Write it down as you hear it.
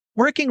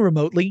Working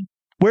remotely,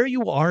 where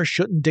you are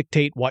shouldn't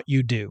dictate what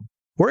you do.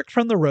 Work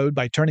from the road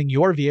by turning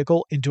your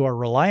vehicle into a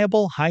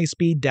reliable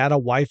high-speed data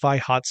Wi-Fi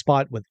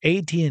hotspot with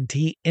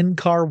AT&T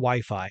in-car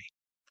Wi-Fi.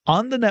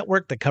 On the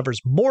network that covers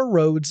more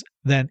roads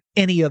than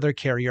any other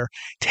carrier,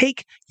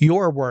 take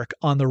your work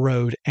on the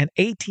road and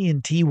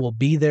AT&T will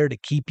be there to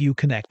keep you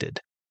connected.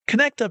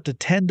 Connect up to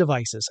 10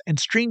 devices and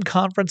stream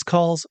conference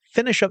calls,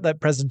 finish up that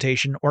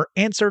presentation, or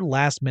answer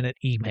last-minute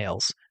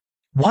emails.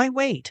 Why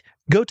wait?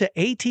 Go to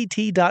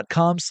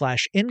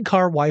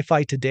att.com/in-car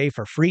Wi-Fi today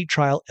for free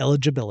trial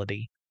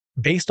eligibility.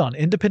 Based on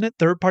independent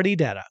third-party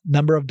data,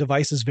 number of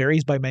devices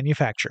varies by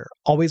manufacturer.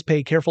 Always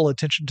pay careful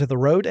attention to the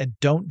road and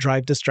don't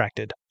drive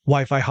distracted.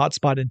 Wi-Fi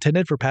hotspot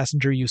intended for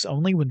passenger use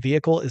only when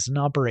vehicle is in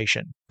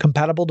operation.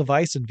 Compatible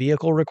device and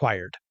vehicle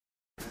required.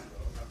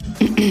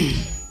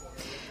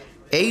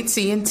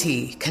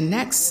 AT&T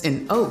connects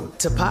an ode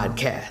to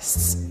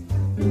podcasts.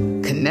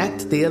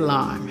 Connect the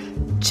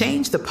alarm.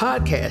 Change the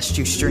podcast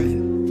you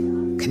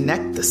stream.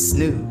 Connect the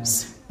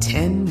snooze.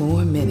 10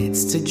 more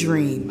minutes to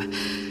dream.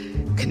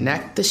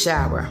 Connect the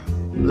shower.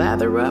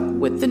 Lather up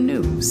with the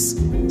news.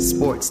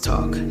 Sports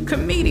talk,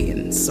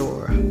 comedians,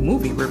 or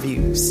movie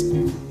reviews.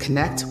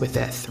 Connect with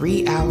that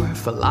 3-hour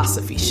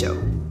philosophy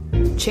show.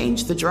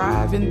 Change the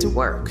drive into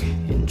work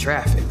in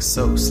traffic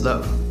so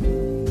slow.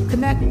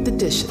 Connect the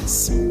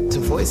dishes to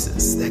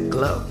voices that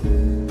glow.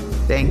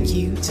 Thank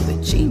you to the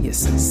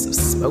geniuses of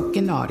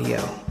spoken audio.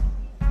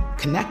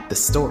 Connect the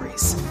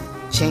stories.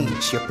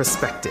 Change your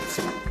perspective.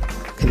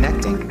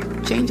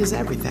 Connecting changes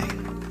everything.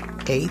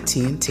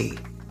 AT&T.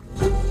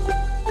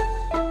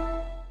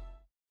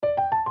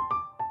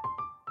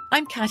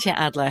 I'm Katya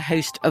Adler,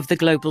 host of The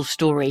Global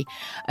Story.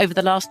 Over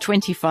the last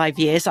 25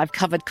 years, I've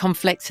covered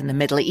conflicts in the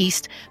Middle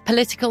East,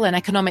 political and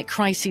economic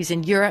crises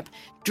in Europe,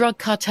 drug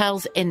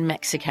cartels in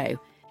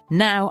Mexico.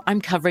 Now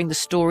I'm covering the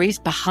stories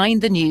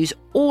behind the news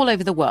all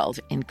over the world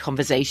in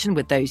conversation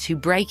with those who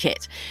break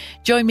it.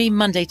 Join me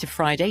Monday to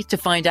Friday to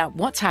find out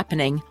what's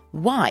happening,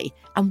 why,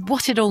 and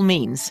what it all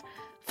means.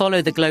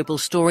 Follow The Global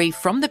Story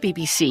from the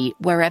BBC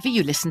wherever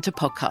you listen to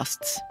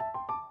podcasts.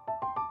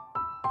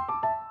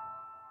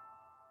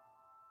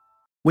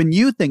 When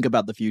you think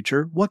about the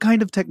future, what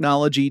kind of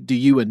technology do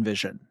you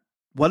envision?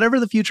 Whatever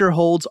the future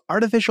holds,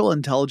 artificial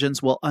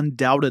intelligence will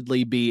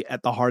undoubtedly be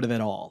at the heart of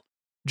it all.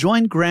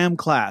 Join Graham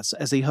Class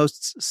as he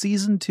hosts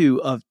Season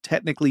 2 of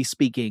Technically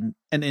Speaking,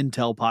 an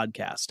Intel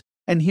podcast,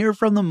 and hear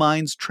from the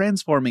minds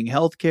transforming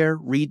healthcare,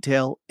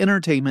 retail,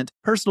 entertainment,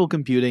 personal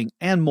computing,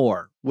 and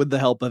more with the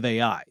help of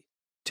AI.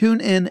 Tune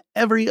in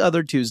every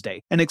other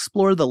Tuesday and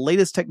explore the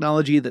latest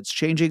technology that's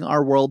changing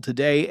our world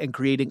today and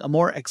creating a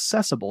more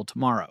accessible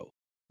tomorrow.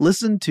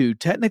 Listen to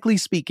Technically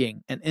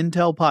Speaking, an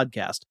Intel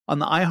podcast on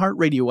the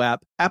iHeartRadio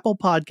app, Apple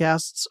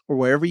Podcasts, or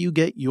wherever you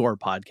get your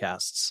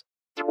podcasts.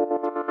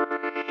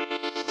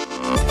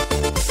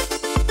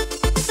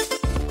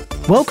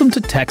 Welcome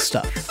to Tech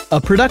Stuff, a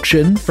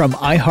production from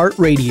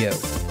iHeartRadio.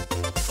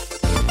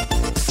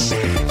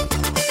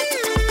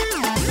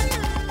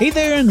 Hey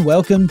there, and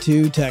welcome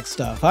to Tech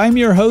Stuff. I'm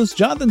your host,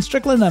 Jonathan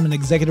Strickland. I'm an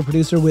executive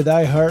producer with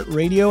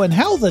iHeartRadio, and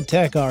how the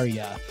tech are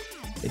ya?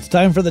 It's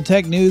time for the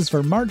tech news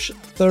for March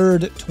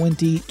 3rd,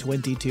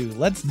 2022.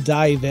 Let's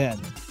dive in.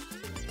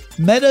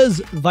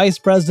 Meta's Vice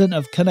President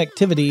of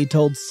Connectivity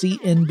told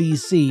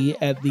CNBC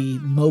at the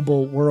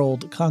Mobile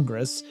World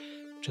Congress,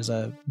 which is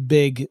a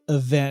big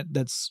event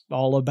that's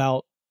all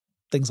about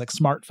things like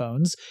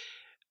smartphones.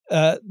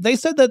 They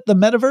said that the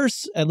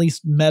metaverse, at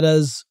least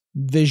Meta's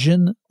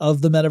vision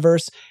of the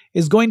metaverse,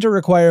 is going to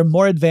require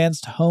more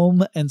advanced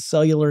home and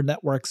cellular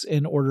networks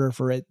in order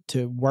for it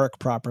to work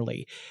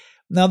properly.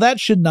 Now, that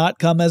should not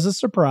come as a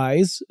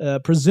surprise.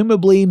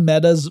 Presumably,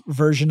 Meta's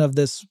version of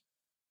this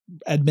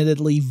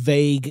admittedly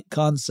vague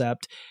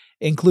concept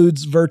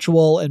includes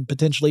virtual and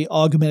potentially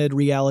augmented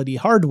reality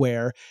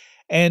hardware.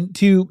 And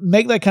to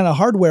make that kind of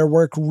hardware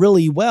work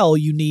really well,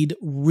 you need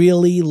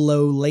really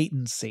low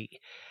latency.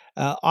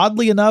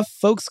 Oddly enough,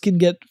 folks can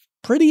get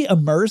pretty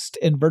immersed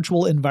in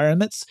virtual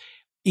environments,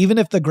 even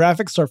if the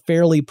graphics are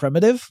fairly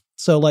primitive.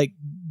 So, like,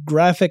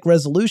 graphic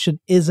resolution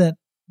isn't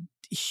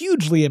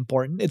hugely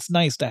important. It's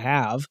nice to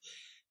have,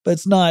 but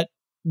it's not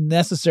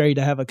necessary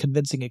to have a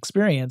convincing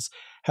experience.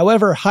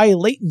 However, high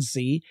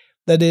latency,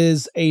 that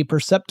is a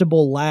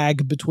perceptible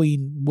lag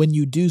between when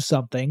you do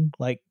something,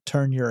 like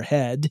turn your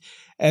head,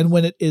 and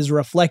when it is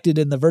reflected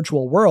in the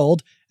virtual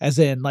world, as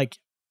in, like,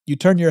 you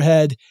turn your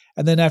head,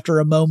 and then after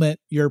a moment,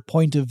 your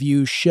point of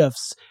view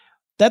shifts.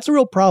 That's a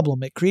real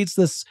problem. It creates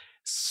this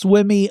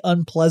swimmy,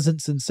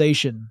 unpleasant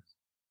sensation.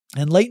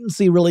 And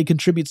latency really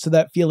contributes to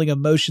that feeling of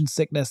motion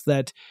sickness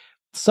that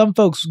some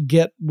folks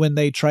get when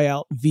they try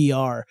out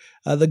VR.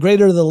 The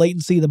greater the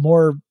latency, the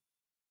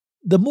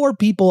more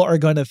people are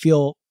going to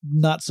feel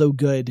not so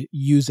good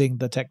using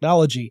the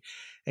technology.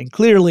 And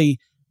clearly,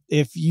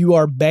 if you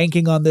are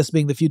banking on this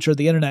being the future of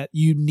the internet,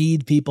 you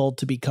need people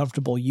to be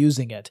comfortable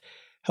using it.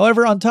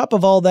 However, on top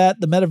of all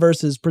that, the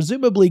metaverse is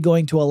presumably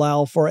going to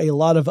allow for a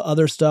lot of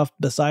other stuff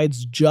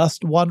besides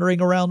just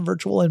wandering around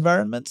virtual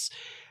environments.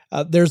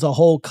 There's a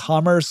whole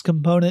commerce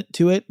component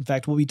to it. In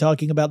fact, we'll be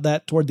talking about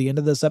that toward the end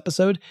of this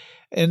episode.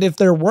 And if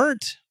there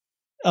weren't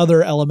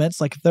other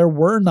elements, like if there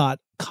were not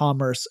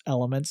commerce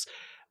elements,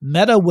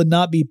 Meta would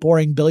not be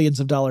pouring billions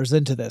of dollars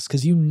into this,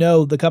 because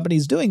the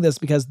company's doing this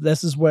because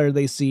this is where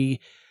they see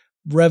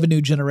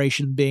revenue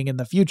generation being in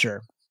the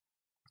future.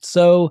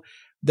 So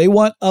they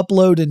want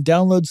upload and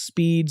download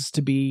speeds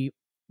to be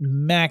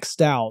maxed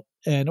out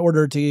in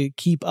order to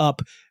keep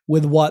up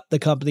with what the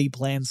company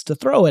plans to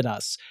throw at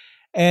us.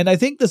 And I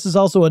think this is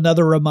also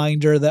another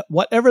reminder that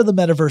whatever the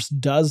metaverse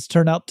does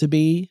turn out to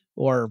be,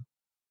 or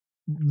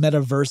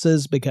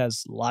metaverses,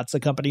 because lots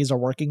of companies are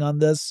working on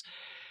this,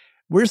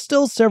 we're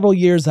still several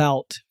years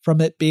out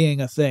from it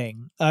being a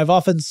thing. I've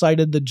often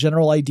cited the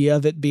general idea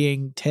of it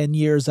being 10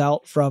 years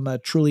out from a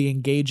truly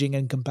engaging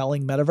and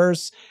compelling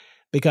metaverse,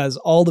 because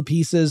all the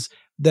pieces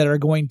that are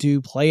going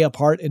to play a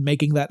part in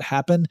making that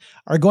happen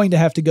are going to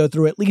have to go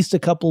through at least a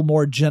couple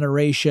more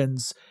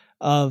generations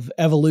of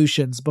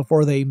evolutions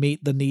before they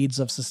meet the needs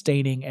of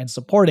sustaining and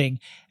supporting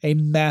a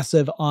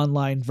massive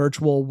online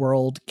virtual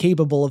world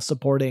capable of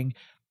supporting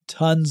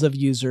tons of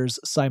users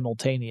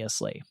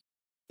simultaneously.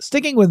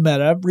 Sticking with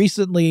Meta,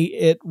 recently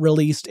it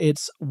released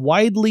its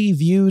widely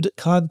viewed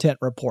content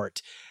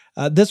report.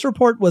 This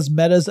report was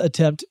Meta's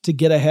attempt to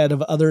get ahead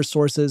of other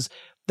sources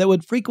that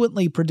would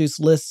frequently produce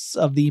lists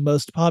of the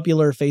most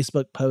popular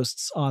Facebook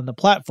posts on the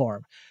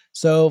platform.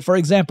 So, for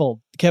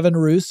example, Kevin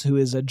Roose, who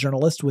is a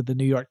journalist with the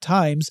New York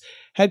Times,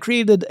 had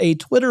created a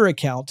Twitter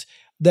account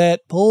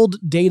that pulled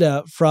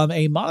data from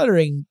a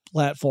monitoring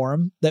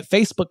platform that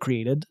Facebook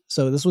created.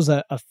 So this was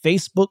a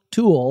Facebook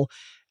tool,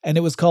 and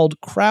it was called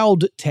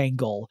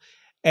CrowdTangle.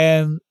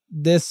 And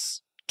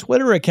this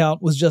Twitter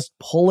account was just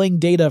pulling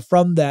data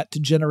from that to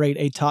generate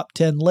a top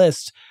 10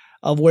 list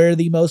of where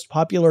the most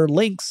popular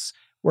links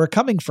were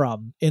coming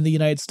from in the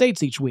United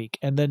States each week,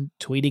 and then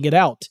tweeting it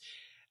out.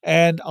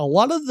 And a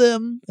lot of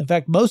them, in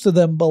fact, most of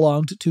them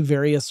belonged to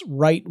various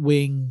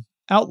right-wing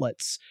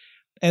outlets.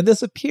 And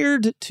this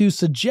appeared to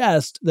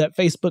suggest that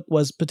Facebook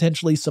was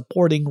potentially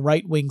supporting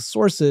right-wing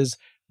sources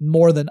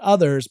more than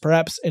others,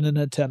 perhaps in an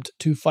attempt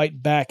to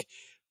fight back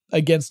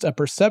against a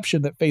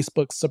perception that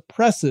Facebook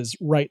suppresses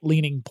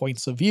right-leaning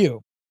points of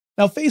view.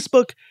 Now,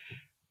 Facebook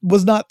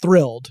was not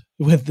thrilled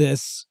with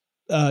this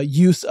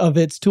use of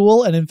its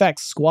tool, and in fact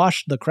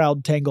squashed the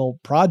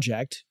CrowdTangle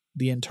project,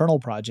 the internal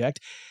project.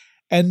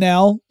 And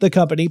now the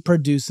company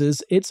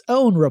produces its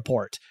own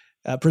report,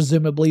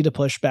 presumably to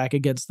push back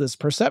against this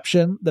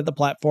perception that the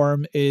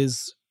platform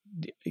is,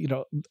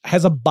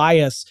 has a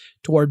bias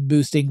toward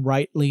boosting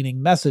right-leaning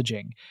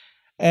messaging.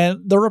 And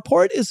the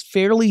report is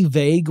fairly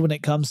vague when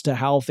it comes to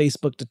how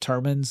Facebook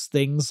determines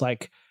things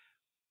like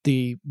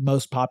the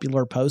most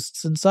popular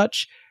posts and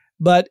such,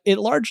 but it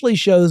largely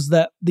shows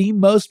that the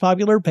most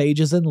popular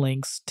pages and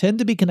links tend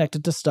to be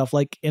connected to stuff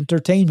like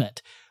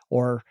entertainment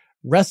or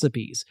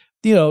recipes,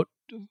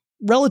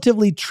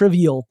 relatively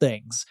trivial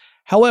things.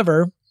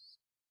 However,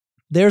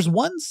 there's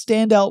one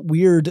standout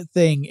weird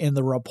thing in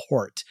the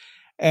report,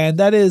 and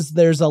that is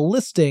there's a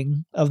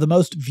listing of the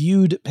most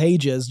viewed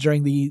pages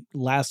during the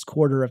last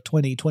quarter of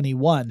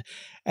 2021,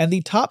 and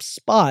the top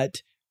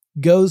spot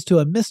goes to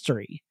a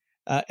mystery,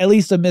 at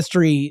least a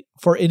mystery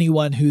for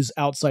anyone who's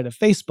outside of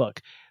Facebook,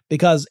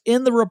 because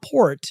in the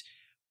report,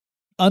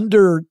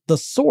 under the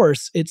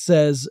source, it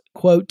says,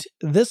 quote,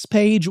 "This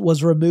page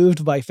was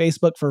removed by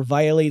Facebook for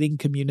violating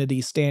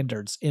community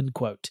standards," end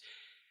quote.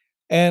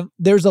 And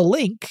there's a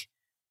link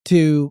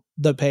to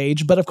the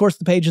page, but of course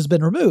the page has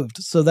been removed,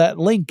 so that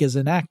link is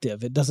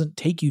inactive. It doesn't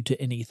take you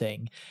to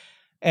anything.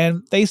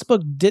 And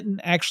Facebook didn't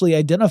actually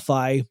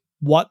identify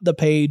what the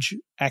page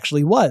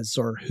actually was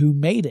or who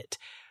made it.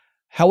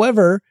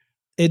 However,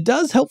 it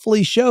does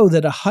helpfully show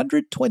that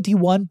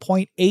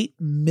 121.8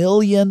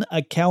 million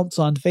accounts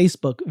on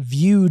Facebook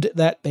viewed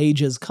that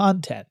page's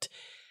content,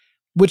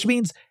 which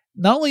means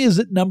not only is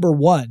it number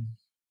one,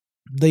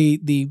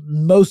 the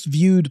most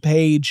viewed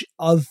page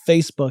of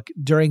Facebook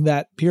during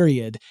that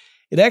period,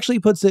 it actually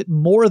puts it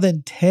more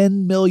than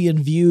 10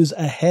 million views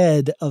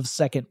ahead of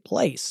second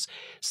place.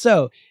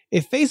 So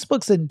if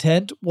Facebook's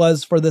intent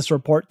was for this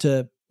report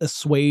to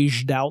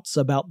assuage doubts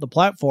about the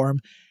platform,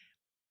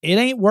 it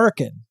ain't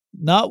working.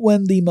 Not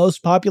when the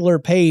most popular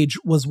page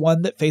was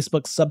one that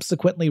Facebook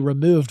subsequently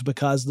removed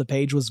because the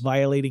page was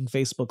violating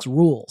Facebook's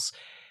rules.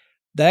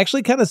 That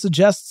actually kind of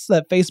suggests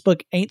that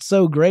Facebook ain't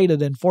so great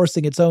at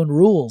enforcing its own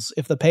rules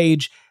if the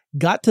page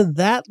got to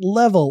that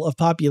level of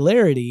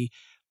popularity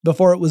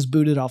before it was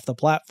booted off the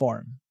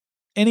platform.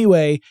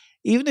 Anyway,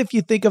 even if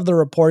you think of the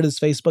report as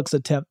Facebook's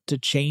attempt to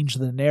change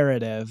the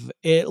narrative,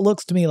 it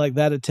looks to me like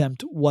that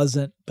attempt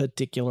wasn't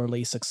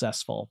particularly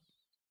successful.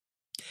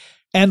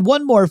 And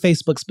one more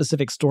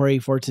Facebook-specific story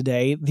for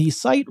today. The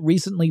site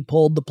recently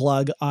pulled the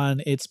plug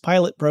on its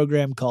pilot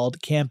program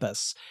called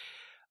Campus.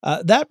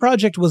 That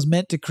project was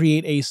meant to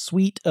create a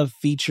suite of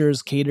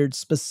features catered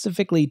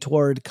specifically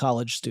toward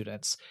college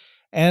students.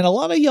 And a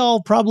lot of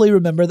y'all probably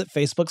remember that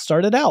Facebook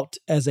started out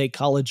as a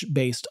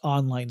college-based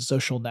online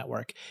social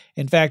network.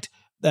 In fact,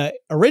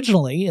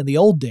 Originally, in the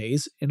old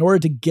days, in order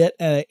to get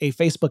a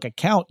Facebook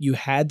account, you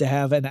had to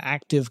have an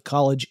active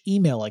college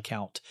email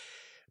account.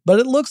 But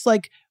it looks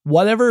like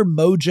whatever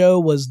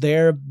mojo was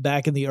there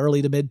back in the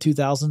early to mid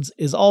 2000s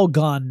is all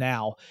gone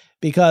now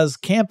because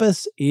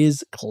campus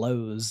is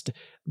closed.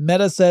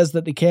 Meta says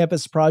that the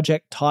campus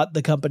project taught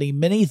the company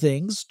many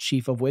things,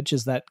 chief of which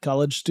is that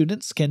college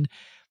students can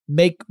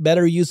make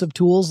better use of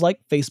tools like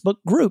Facebook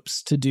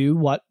groups to do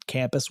what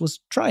campus was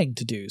trying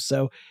to do.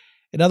 So,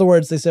 in other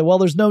words, they said, well,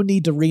 there's no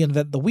need to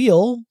reinvent the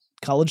wheel.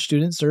 College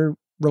students are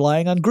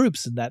relying on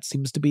groups, and that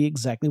seems to be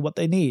exactly what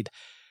they need.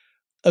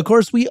 Of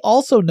course, we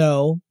also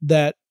know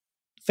that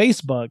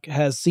Facebook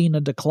has seen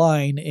a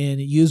decline in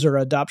user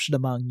adoption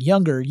among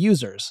younger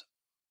users.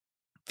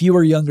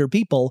 Fewer younger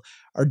people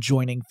are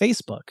joining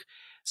Facebook.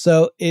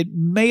 So it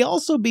may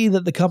also be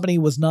that the company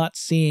was not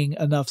seeing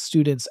enough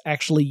students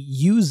actually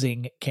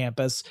using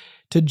campus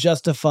to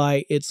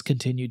justify its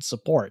continued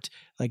support.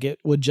 Like it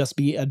would just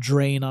be a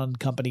drain on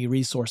company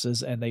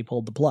resources and they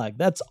pulled the plug.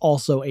 That's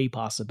also a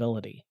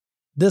possibility.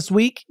 This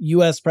week,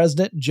 U.S.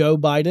 President Joe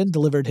Biden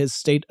delivered his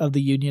State of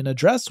the Union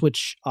address,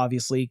 which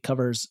obviously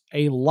covers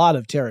a lot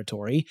of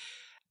territory.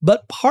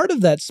 But part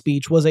of that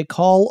speech was a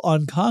call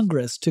on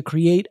Congress to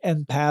create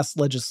and pass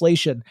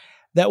legislation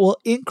that will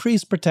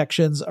increase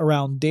protections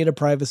around data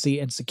privacy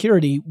and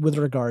security with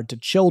regard to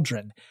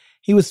children.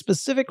 He was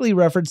specifically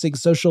referencing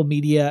social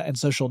media and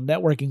social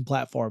networking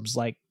platforms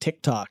like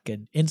TikTok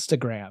and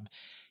Instagram.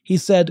 He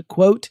said,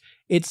 quote,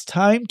 "It's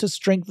time to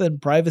strengthen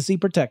privacy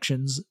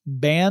protections,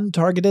 ban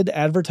targeted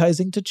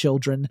advertising to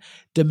children,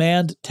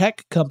 demand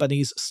tech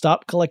companies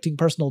stop collecting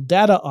personal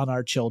data on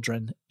our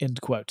children,"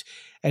 end quote.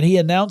 And he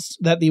announced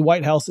that the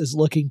White House is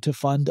looking to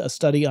fund a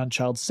study on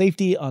child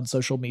safety on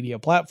social media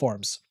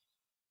platforms.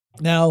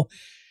 Now,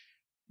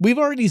 we've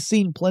already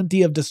seen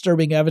plenty of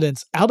disturbing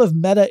evidence out of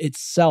Meta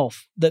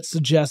itself that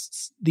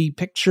suggests the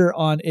picture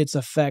on its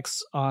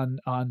effects on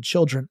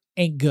children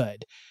ain't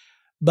good.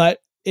 But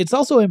it's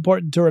also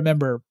important to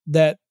remember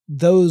that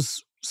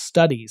those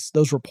studies,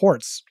 those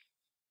reports,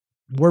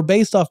 were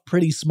based off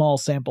pretty small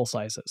sample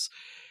sizes.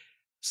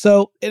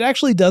 So it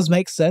actually does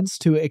make sense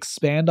to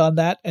expand on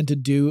that and to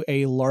do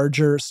a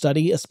larger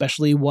study,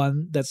 especially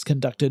one that's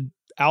conducted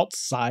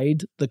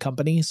outside the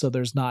company, so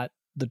there's not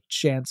the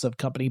chance of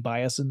company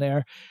bias in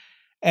there.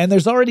 And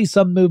there's already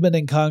some movement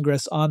in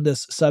Congress on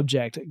this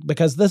subject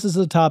because this is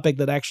a topic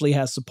that actually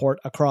has support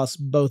across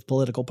both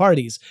political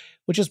parties,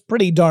 which is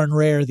pretty darn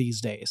rare these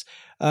days.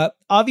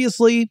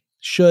 Obviously,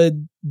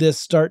 should this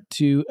start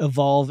to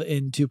evolve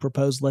into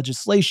proposed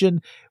legislation,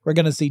 we're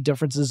going to see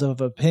differences of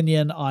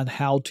opinion on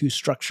how to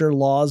structure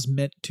laws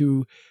meant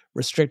to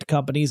restrict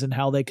companies and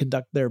how they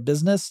conduct their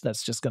business.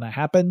 That's just going to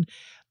happen.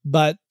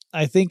 But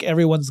I think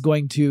everyone's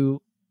going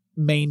to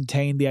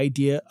maintain the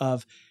idea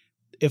of,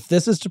 if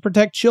this is to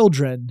protect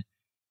children,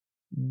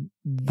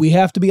 we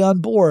have to be on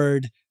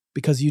board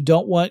because you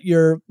don't want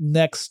your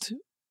next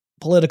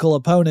political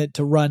opponent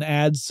to run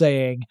ads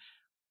saying,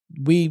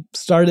 we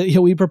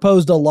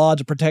proposed a law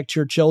to protect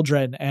your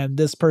children and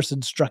this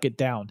person struck it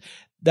down.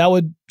 That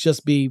would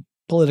just be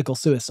political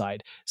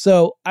suicide.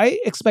 So I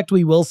expect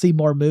we will see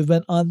more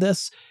movement on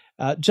this.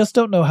 Just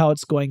don't know how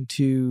it's going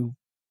to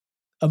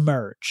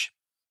emerge.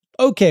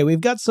 Okay, we've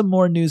got some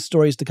more news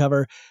stories to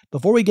cover.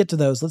 Before we get to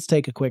those, let's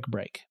take a quick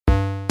break.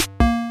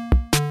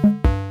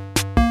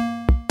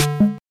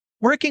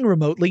 Working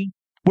remotely,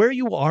 where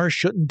you are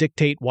shouldn't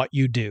dictate what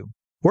you do.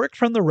 Work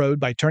from the road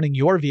by turning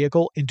your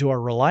vehicle into a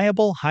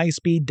reliable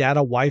high-speed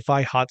data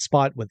Wi-Fi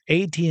hotspot with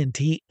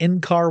AT&T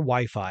in-car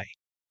Wi-Fi.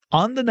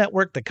 On the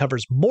network that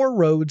covers more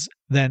roads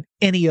than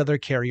any other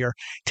carrier,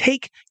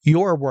 take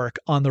your work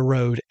on the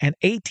road and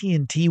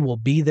AT&T will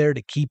be there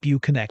to keep you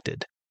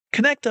connected.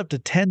 Connect up to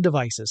 10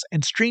 devices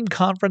and stream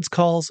conference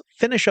calls,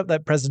 finish up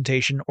that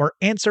presentation, or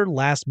answer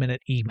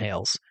last-minute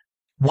emails.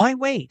 Why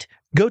wait?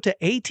 Go to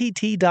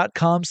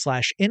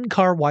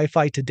att.com/in-car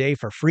Wi-Fi today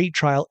for free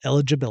trial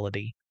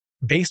eligibility.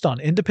 Based on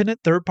independent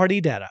third-party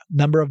data,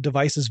 number of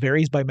devices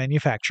varies by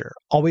manufacturer.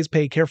 Always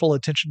pay careful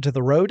attention to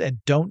the road and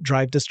don't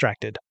drive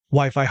distracted.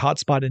 Wi-Fi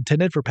hotspot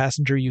intended for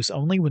passenger use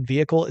only when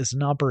vehicle is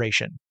in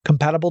operation.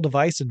 Compatible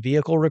device and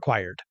vehicle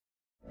required.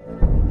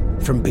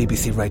 From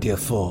BBC Radio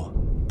 4,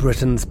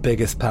 Britain's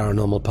biggest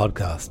paranormal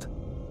podcast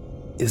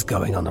is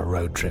going on a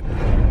road trip.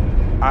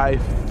 I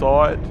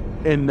thought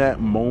in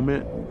that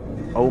moment,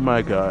 oh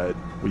my God,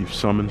 we've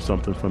summoned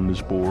something from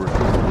this board.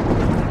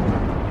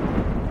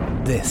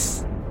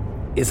 This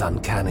is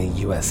Uncanny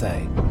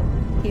USA.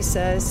 He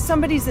says,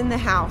 somebody's in the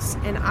house,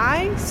 and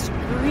I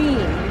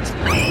screamed.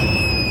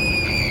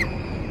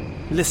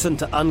 Listen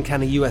to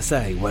Uncanny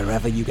USA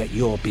wherever you get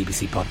your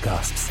BBC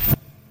podcasts,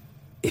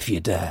 if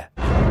you dare.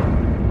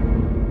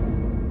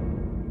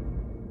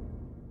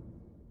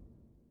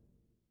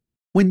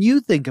 When you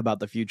think about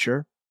the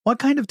future, what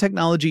kind of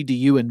technology do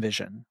you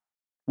envision?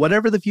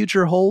 Whatever the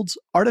future holds,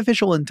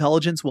 artificial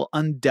intelligence will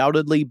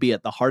undoubtedly be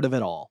at the heart of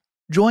it all.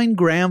 Join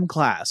Graham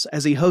Class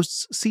as he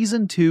hosts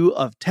Season 2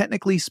 of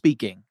Technically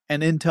Speaking,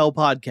 an Intel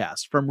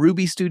podcast from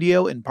Ruby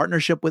Studio in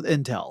partnership with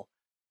Intel.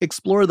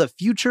 Explore the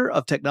future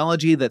of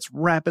technology that's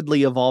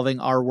rapidly evolving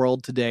our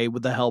world today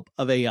with the help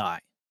of AI.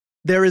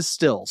 There is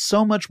still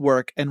so much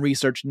work and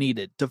research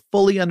needed to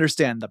fully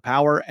understand the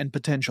power and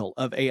potential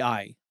of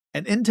AI,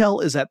 and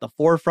Intel is at the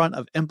forefront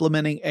of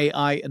implementing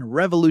AI in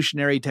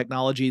revolutionary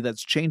technology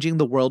that's changing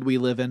the world we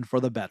live in for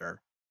the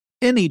better.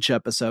 In each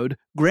episode,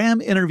 Graham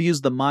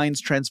interviews the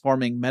minds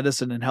transforming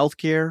medicine and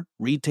healthcare,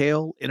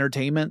 retail,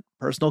 entertainment,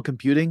 personal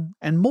computing,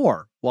 and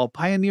more, while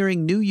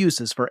pioneering new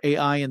uses for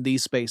AI in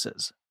these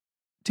spaces.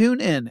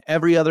 Tune in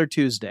every other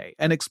Tuesday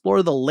and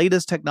explore the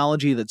latest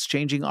technology that's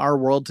changing our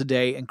world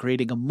today and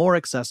creating a more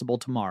accessible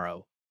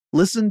tomorrow.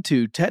 Listen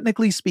to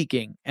Technically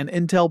Speaking, an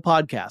Intel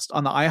podcast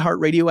on the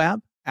iHeartRadio app,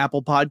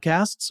 Apple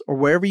Podcasts, or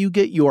wherever you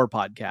get your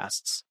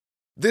podcasts.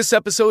 This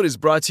episode is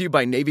brought to you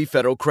by Navy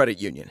Federal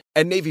Credit Union.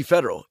 At Navy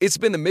Federal, it's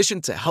been the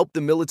mission to help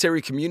the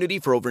military community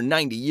for over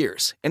 90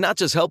 years. And not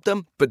just help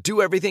them, but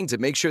do everything to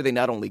make sure they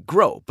not only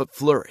grow, but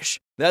flourish.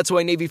 That's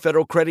why Navy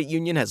Federal Credit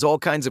Union has all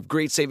kinds of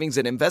great savings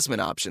and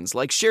investment options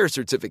like share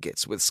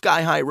certificates with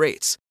sky-high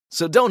rates.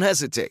 So don't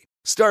hesitate.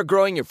 Start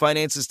growing your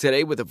finances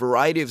today with a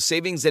variety of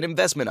savings and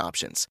investment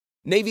options.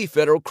 Navy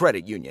Federal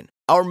Credit Union.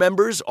 Our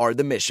members are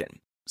the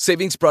mission.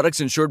 Savings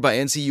products insured by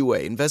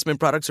NCUA. Investment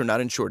products are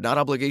not insured, not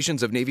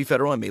obligations of Navy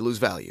Federal and may lose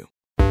value.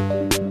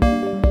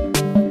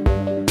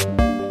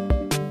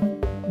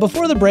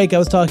 Before the break, I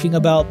was talking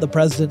about the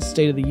President's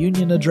State of the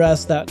Union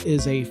address. That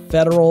is a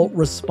federal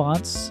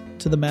response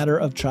to the matter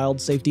of child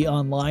safety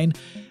online.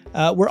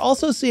 We're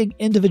also seeing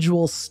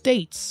individual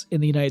states in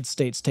the United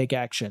States take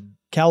action.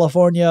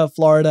 California,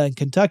 Florida, and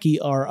Kentucky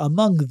are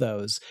among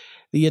those.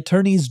 The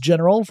attorneys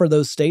general for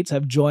those states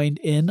have joined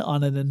in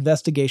on an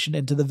investigation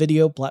into the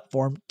video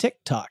platform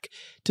TikTok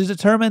to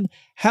determine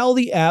how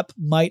the app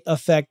might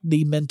affect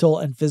the mental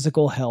and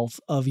physical health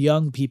of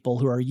young people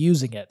who are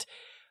using it.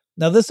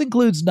 Now, this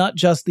includes not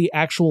just the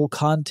actual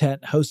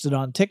content hosted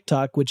on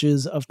TikTok, which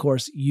is, of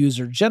course,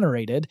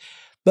 user-generated,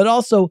 but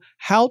also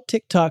how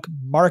TikTok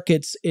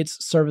markets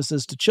its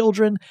services to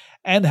children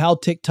and how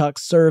TikTok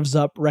serves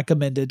up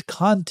recommended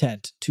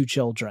content to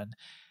children.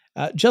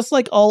 Just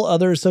like all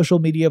other social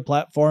media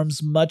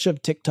platforms, much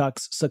of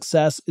TikTok's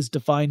success is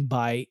defined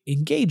by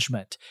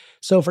engagement.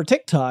 So for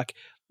TikTok,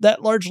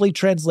 that largely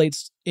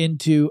translates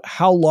into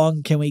how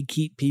long can we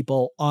keep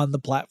people on the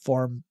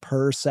platform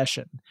per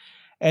session.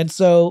 And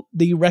so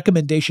the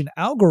recommendation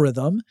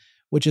algorithm,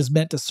 which is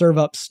meant to serve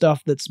up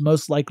stuff that's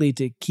most likely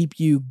to keep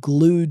you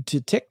glued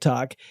to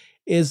TikTok,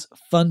 is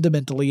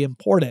fundamentally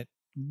important.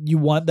 You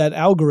want that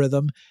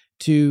algorithm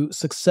to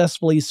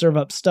successfully serve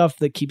up stuff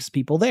that keeps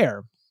people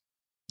there.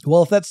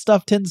 Well, if that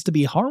stuff tends to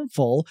be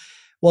harmful,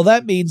 well,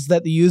 that means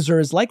that the user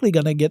is likely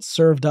going to get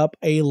served up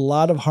a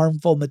lot of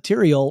harmful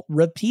material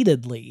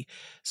repeatedly.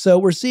 So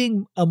we're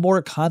seeing a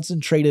more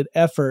concentrated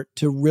effort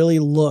to really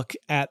look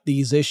at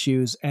these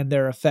issues and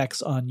their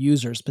effects on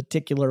users,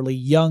 particularly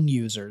young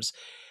users.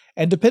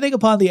 And depending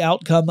upon the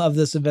outcome of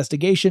this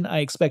investigation, I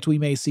expect we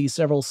may see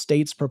several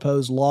states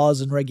propose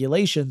laws and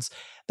regulations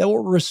that will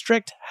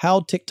restrict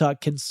how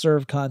TikTok can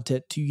serve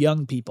content to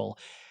young people,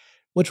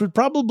 which would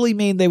probably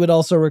mean they would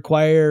also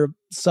require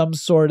some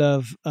sort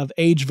of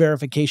age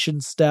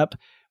verification step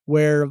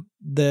where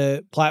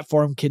the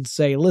platform can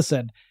say,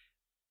 listen,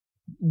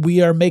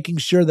 we are making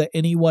sure that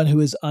anyone who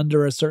is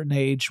under a certain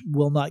age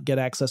will not get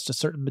access to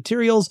certain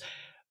materials.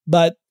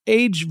 But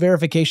age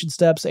verification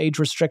steps, age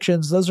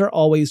restrictions, those are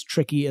always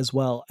tricky as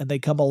well, and they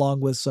come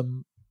along with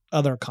some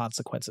other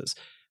consequences,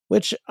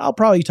 which I'll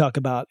probably talk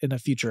about in a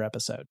future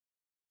episode.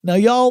 Now,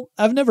 y'all,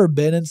 I've never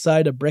been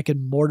inside a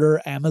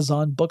brick-and-mortar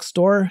Amazon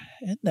bookstore,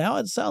 and now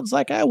it sounds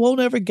like I won't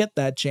ever get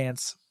that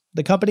chance.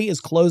 The company is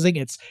closing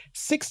its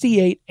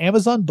 68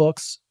 Amazon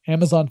Books,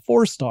 Amazon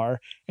 4-Star,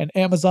 and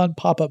Amazon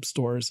pop-up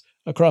stores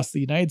across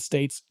the United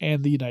States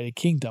and the United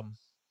Kingdom.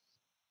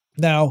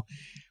 Now,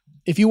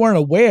 if you weren't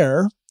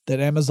aware that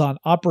Amazon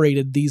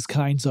operated these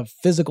kinds of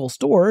physical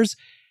stores,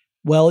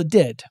 well, it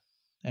did,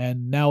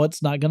 and now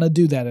it's not going to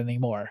do that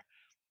anymore.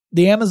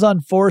 The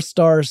Amazon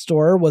 4-Star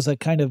store was a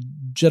kind of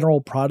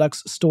general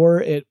products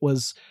store. It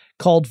was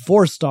called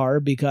 4-Star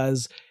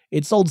because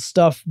it sold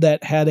stuff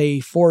that had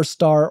a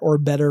 4-star or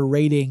better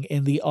rating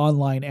in the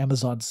online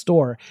Amazon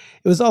store.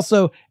 It was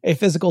also a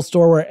physical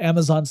store where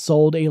Amazon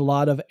sold a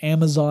lot of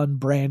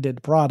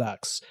Amazon-branded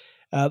products.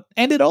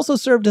 And it also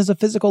served as a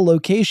physical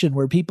location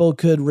where people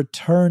could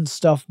return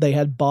stuff they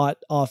had bought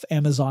off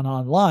Amazon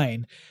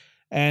online.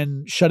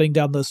 And shutting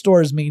down those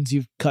stores means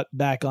you've cut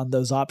back on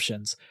those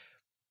options.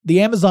 The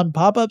Amazon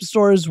pop-up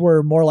stores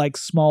were more like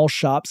small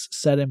shops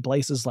set in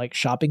places like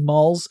shopping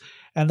malls,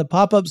 and the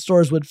pop-up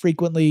stores would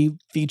frequently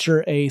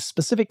feature a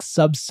specific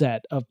subset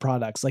of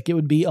products, like it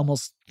would be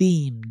almost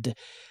themed.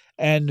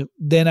 And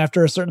then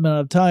after a certain amount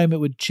of time, it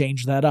would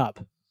change that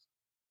up.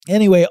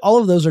 Anyway, all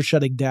of those are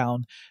shutting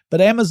down,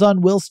 but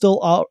Amazon will still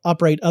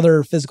operate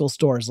other physical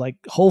stores, like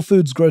Whole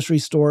Foods grocery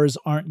stores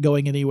aren't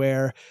going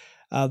anywhere,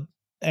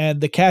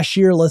 and the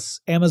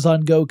cashierless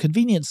Amazon Go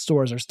convenience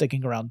stores are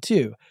sticking around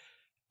too.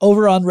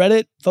 Over on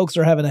Reddit, folks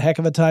are having a heck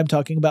of a time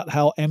talking about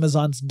how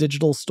Amazon's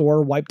digital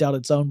store wiped out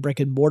its own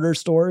brick-and-mortar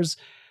stores.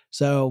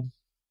 So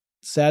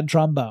sad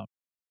trombone.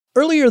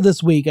 Earlier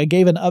this week, I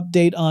gave an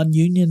update on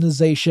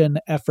unionization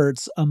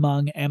efforts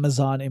among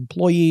Amazon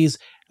employees.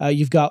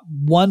 You've got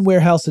one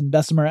warehouse in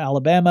Bessemer,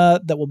 Alabama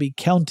that will be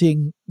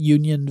counting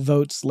union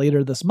votes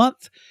later this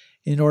month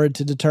in order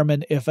to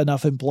determine if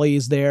enough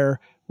employees there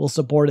will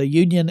support a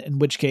union, in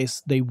which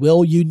case they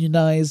will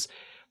unionize.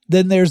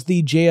 Then there's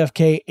the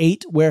JFK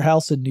 8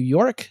 warehouse in New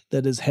York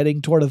that is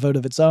heading toward a vote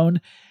of its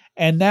own.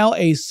 And now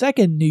a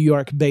second New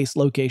York-based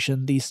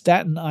location, the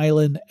Staten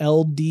Island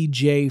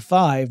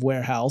LDJ5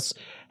 warehouse,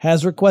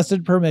 has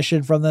requested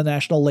permission from the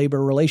National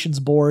Labor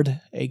Relations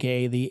Board,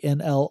 aka the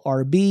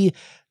NLRB,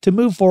 to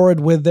move forward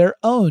with their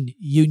own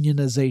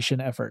unionization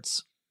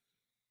efforts.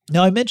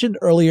 Now, I mentioned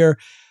earlier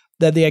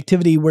that the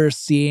activity we're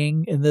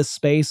seeing in this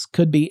space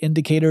could be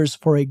indicators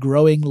for a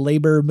growing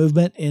labor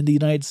movement in the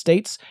United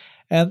States.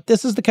 And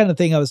this is the kind of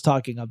thing I was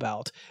talking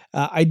about.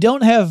 I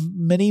don't have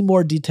many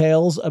more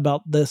details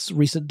about this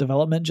recent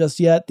development just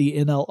yet. The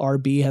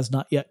NLRB has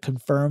not yet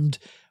confirmed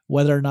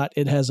whether or not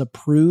it has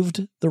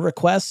approved the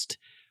request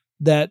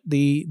that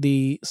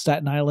the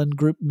Staten Island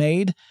group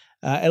made,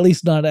 at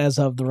least not as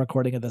of the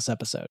recording of this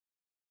episode.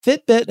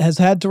 Fitbit has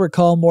had to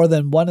recall more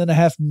than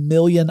 1.5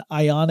 million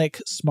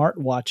Ionic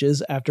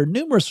smartwatches after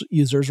numerous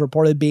users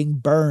reported being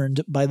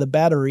burned by the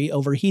battery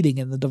overheating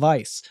in the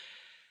device.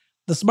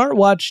 The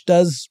smartwatch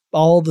does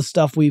all the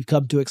stuff we've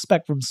come to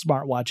expect from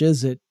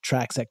smartwatches. It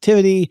tracks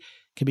activity,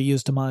 can be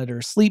used to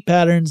monitor sleep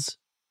patterns,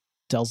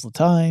 tells the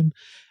time.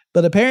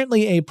 But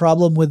apparently a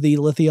problem with the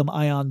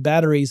lithium-ion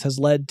batteries has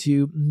led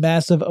to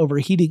massive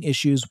overheating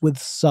issues with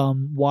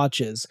some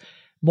watches.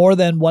 More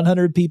than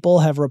 100 people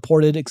have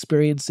reported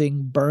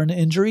experiencing burn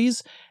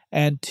injuries,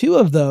 and 2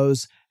 of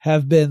those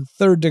have been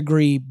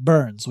third-degree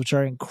burns, which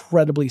are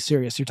incredibly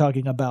serious. You're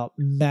talking about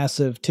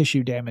massive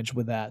tissue damage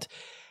with that.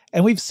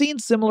 And we've seen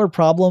similar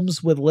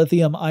problems with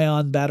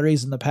lithium-ion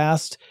batteries in the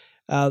past.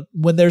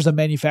 When there's a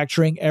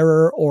manufacturing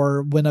error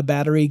or when a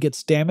battery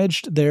gets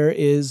damaged, there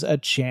is a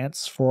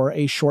chance for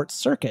a short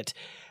circuit.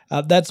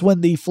 That's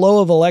when the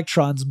flow of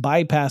electrons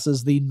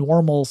bypasses the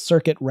normal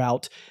circuit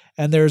route,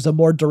 and there's a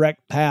more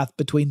direct path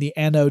between the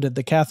anode and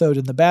the cathode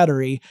in the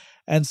battery.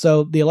 And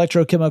so the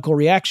electrochemical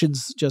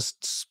reactions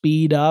just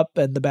speed up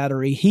and the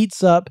battery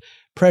heats up,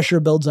 pressure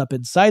builds up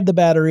inside the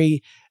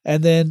battery,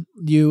 and then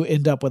you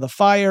end up with a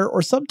fire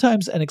or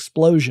sometimes an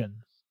explosion.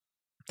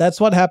 That's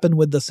what happened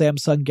with the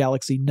Samsung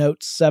Galaxy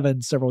Note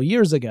 7 several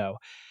years ago.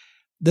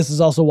 This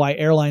is also why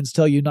airlines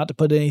tell you not to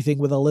put anything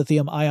with a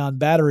lithium-ion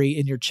battery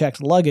in your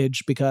checked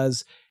luggage,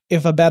 because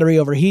if a battery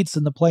overheats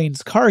in the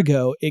plane's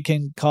cargo, it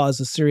can cause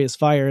a serious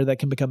fire that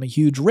can become a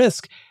huge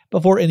risk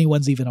before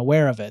anyone's even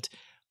aware of it.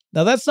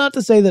 Now, that's not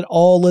to say that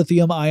all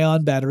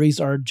lithium-ion batteries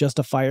are just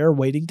a fire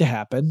waiting to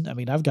happen. I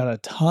mean, I've got a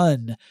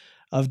ton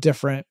of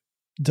different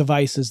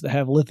devices that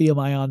have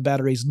lithium-ion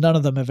batteries. None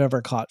of them have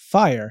ever caught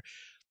fire.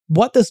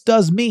 What this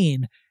does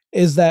mean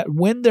is that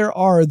when there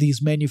are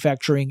these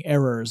manufacturing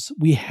errors,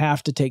 we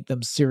have to take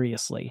them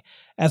seriously.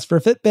 As for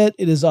Fitbit,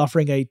 it is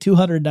offering a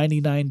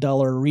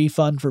 $299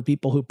 refund for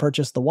people who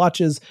purchase the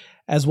watches,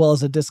 as well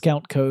as a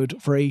discount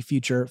code for a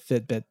future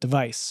Fitbit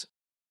device.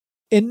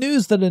 In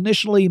news that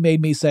initially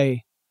made me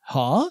say,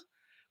 huh?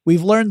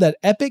 We've learned that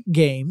Epic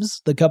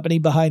Games, the company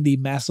behind the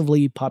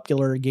massively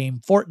popular game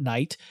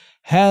Fortnite,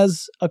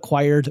 has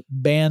acquired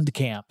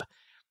Bandcamp.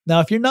 Now,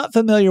 if you're not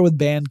familiar with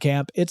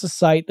Bandcamp, it's a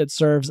site that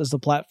serves as a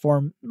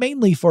platform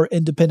mainly for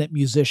independent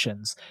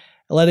musicians,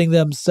 letting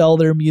them sell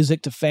their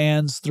music to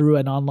fans through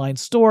an online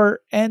store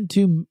and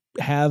to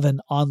have an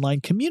online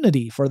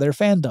community for their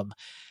fandom.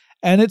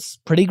 And it's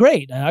pretty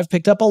great. And I've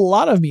picked up a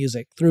lot of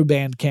music through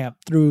Bandcamp,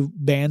 through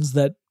bands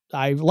that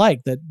I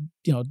like, that,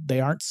 they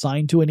aren't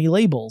signed to any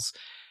labels.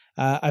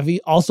 I've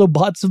also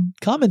bought some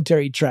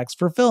commentary tracks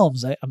for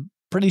films. I'm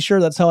pretty sure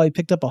that's how I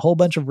picked up a whole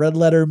bunch of Red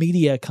Letter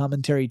Media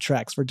commentary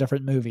tracks for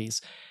different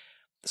movies.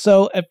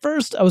 So at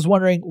first I was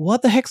wondering,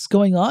 what the heck's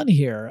going on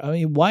here? I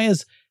mean, why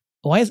is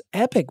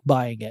Epic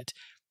buying it?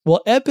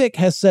 Well, Epic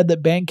has said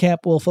that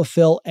Bandcamp will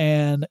fulfill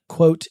an,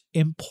 quote,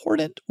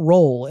 important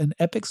role in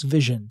Epic's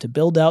vision to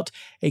build out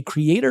a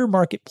creator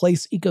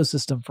marketplace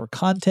ecosystem for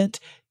content,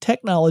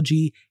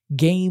 technology,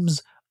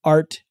 games,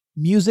 art,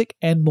 music,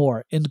 and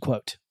more, end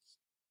quote.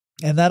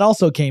 And that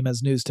also came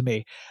as news to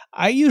me.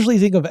 I usually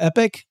think of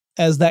Epic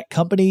as that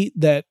company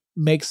that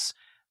makes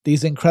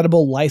these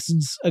incredible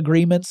license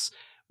agreements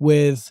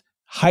with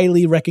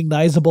highly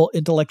recognizable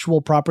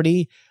intellectual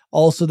property,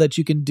 also that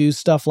you can do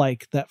stuff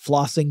like that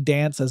flossing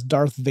dance as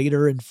Darth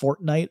Vader in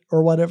Fortnite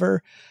or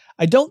whatever.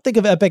 I don't think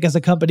of Epic as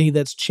a company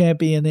that's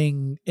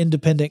championing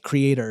independent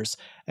creators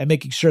and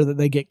making sure that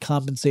they get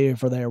compensated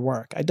for their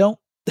work.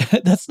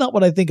 That's not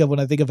what I think of when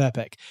I think of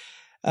Epic.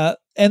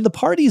 And the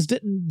parties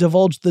didn't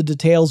divulge the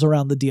details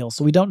around the deal,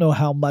 so we don't know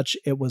how much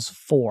it was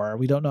for.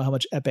 We don't know how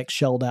much Epic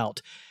shelled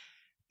out.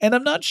 And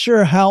I'm not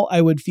sure how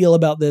I would feel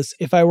about this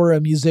if I were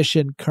a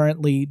musician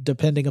currently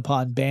depending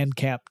upon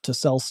Bandcamp to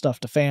sell stuff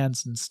to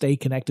fans and stay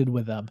connected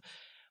with them.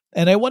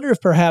 And I wonder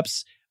if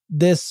perhaps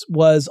this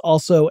was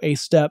also a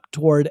step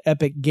toward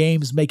Epic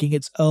Games making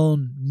its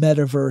own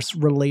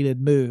metaverse-related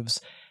moves.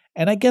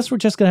 And I guess we're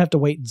just going to have to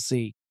wait and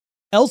see.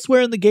 Elsewhere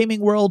in the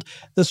gaming world,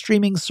 the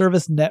streaming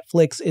service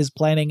Netflix is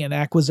planning an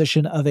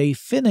acquisition of a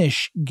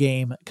Finnish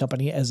game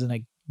company, as in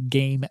a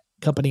game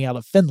company out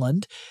of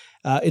Finland.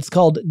 It's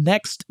called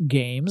Next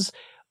Games.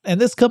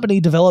 And this company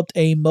developed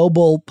a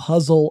mobile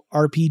puzzle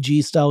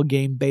RPG-style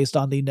game based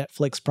on the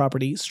Netflix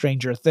property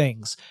Stranger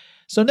Things.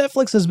 So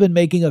Netflix has been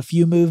making a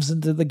few moves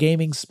into the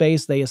gaming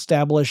space. They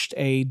established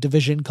a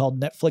division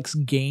called Netflix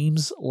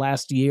Games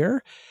last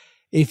year.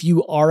 If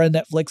you are a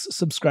Netflix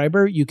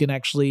subscriber, you can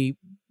actually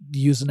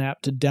use an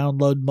app to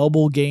download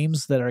mobile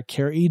games that are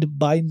carried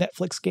by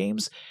Netflix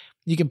Games.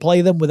 You can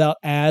play them without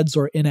ads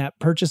or in-app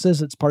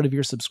purchases. It's part of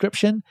your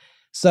subscription.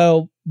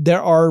 So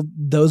there are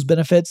those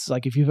benefits.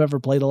 Like if you've ever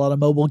played a lot of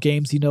mobile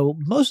games, you know,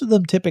 most of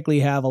them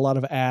typically have a lot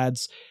of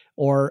ads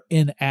or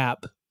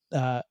in-app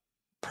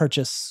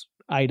purchase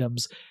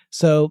items.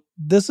 So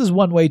this is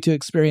one way to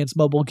experience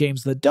mobile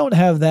games that don't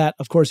have that.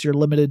 Of course, you're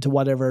limited to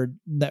whatever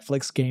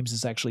Netflix Games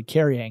is actually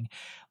carrying.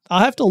 I'll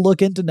have to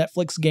look into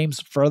Netflix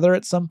Games further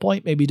at some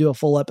point, maybe do a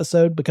full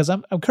episode, because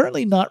I'm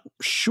currently not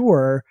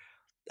sure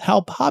how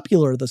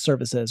popular the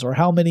service is or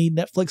how many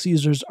Netflix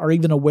users are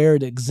even aware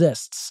it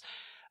exists.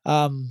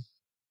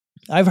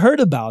 I've heard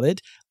about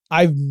it.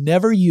 I've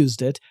never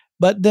used it.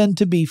 But then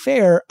to be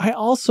fair, I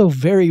also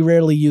very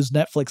rarely use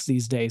Netflix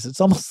these days.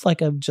 It's almost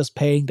like I'm just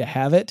paying to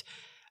have it.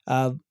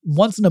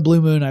 Once in a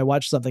blue moon, I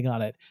watch something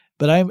on it.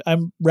 But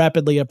I'm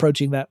rapidly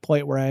approaching that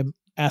point where I'm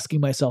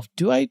asking myself,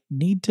 do I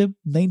need to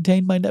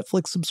maintain my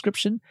Netflix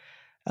subscription?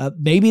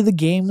 Maybe the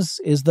games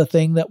is the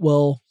thing that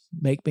will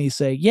make me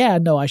say, yeah,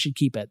 no, I should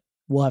keep it.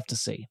 We'll have to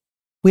see.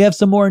 We have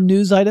some more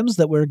news items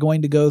that we're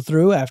going to go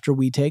through after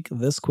we take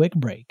this quick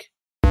break.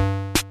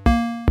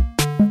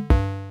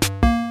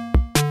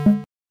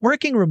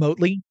 Working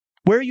remotely,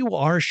 where you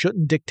are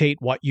shouldn't dictate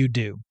what you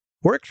do.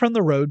 Work from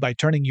the road by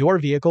turning your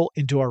vehicle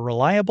into a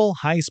reliable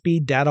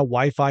high-speed data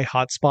Wi-Fi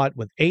hotspot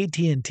with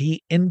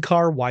AT&T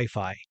in-car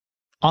Wi-Fi.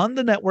 On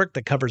the network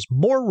that covers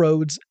more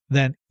roads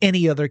than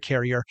any other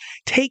carrier,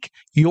 take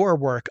your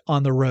work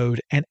on the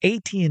road and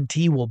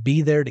AT&T will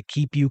be there to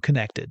keep you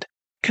connected.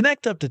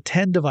 Connect up to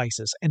 10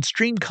 devices and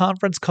stream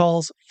conference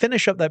calls,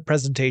 finish up that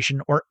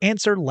presentation, or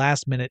answer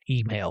last-minute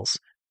emails.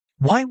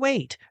 Why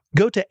wait?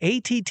 Go to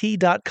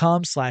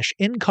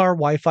att.com/in-car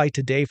Wi-Fi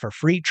today for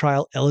free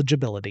trial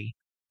eligibility.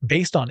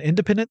 Based on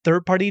independent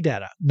third-party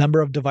data, number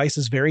of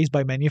devices varies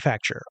by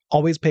manufacturer.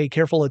 Always pay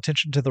careful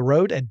attention to the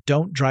road and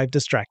don't drive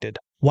distracted.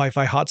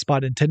 Wi-Fi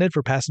hotspot intended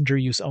for passenger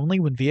use only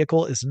when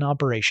vehicle is in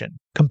operation.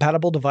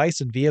 Compatible device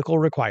and vehicle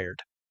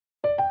required.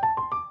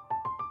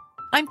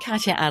 I'm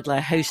Katya Adler,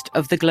 host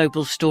of The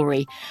Global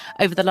Story.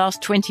 Over the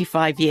last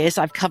 25 years,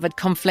 I've covered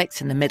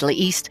conflicts in the Middle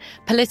East,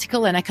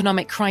 political and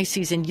economic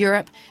crises in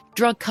Europe,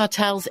 drug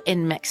cartels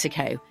in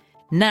Mexico.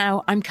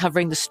 Now I'm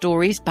covering the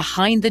stories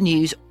behind the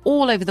news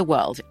all over the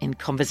world in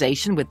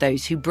conversation with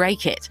those who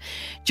break it.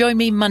 Join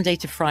me Monday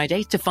to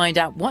Friday to find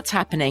out what's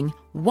happening,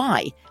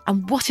 why,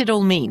 and what it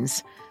all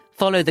means.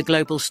 Follow The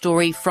Global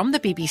Story from the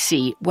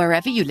BBC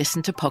wherever you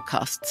listen to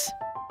podcasts.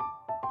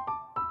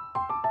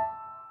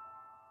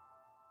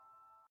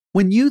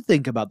 When you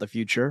think about the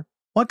future,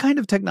 what kind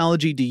of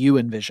technology do you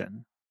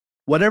envision?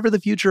 Whatever the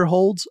future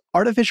holds,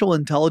 artificial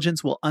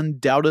intelligence will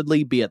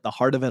undoubtedly be at the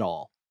heart of it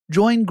all.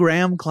 Join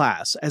Graham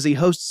Class as he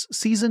hosts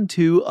Season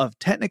 2 of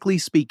Technically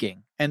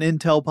Speaking, an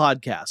Intel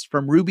podcast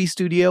from Ruby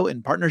Studio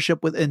in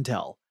partnership with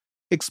Intel.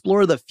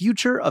 Explore the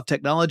future of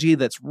technology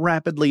that's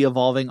rapidly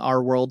evolving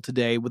our world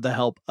today with the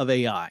help of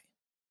AI.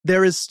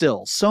 There is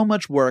still so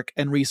much work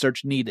and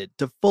research needed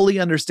to fully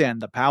understand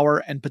the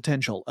power and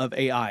potential of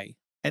AI.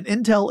 And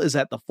Intel is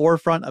at the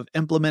forefront of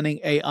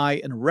implementing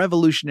AI and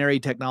revolutionary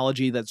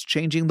technology that's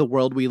changing the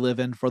world we live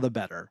in for the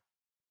better.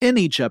 In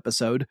each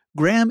episode,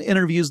 Graham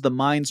interviews the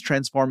minds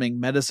transforming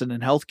medicine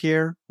and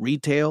healthcare,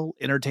 retail,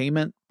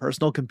 entertainment,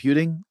 personal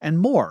computing, and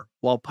more,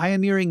 while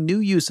pioneering new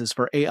uses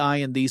for AI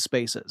in these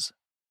spaces.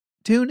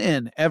 Tune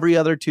in every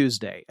other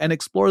Tuesday and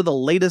explore the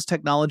latest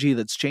technology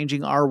that's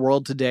changing our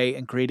world today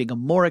and creating a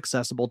more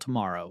accessible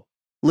tomorrow.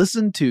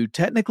 Listen to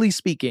Technically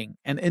Speaking,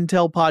 an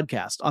Intel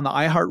podcast on the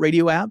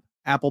iHeartRadio app,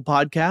 Apple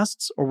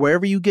Podcasts, or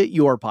wherever you get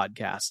your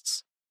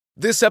podcasts.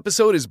 This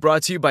episode is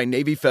brought to you by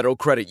Navy Federal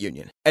Credit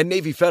Union. At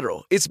Navy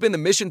Federal, it's been the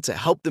mission to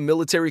help the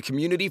military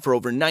community for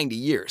over 90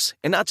 years.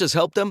 And not just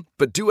help them,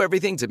 but do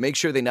everything to make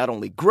sure they not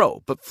only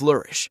grow, but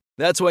flourish.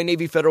 That's why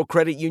Navy Federal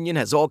Credit Union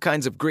has all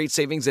kinds of great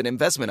savings and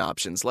investment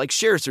options like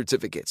share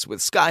certificates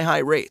with sky-high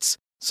rates.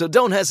 So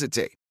don't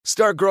hesitate.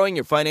 Start growing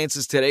your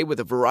finances today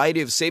with a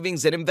variety of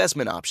savings and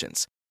investment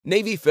options.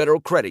 Navy Federal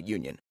Credit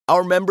Union.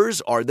 Our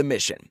members are the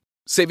mission.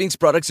 Savings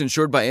products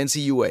insured by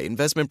NCUA.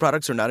 Investment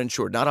products are not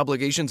insured, not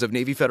obligations of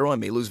Navy Federal and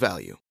may lose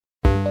value.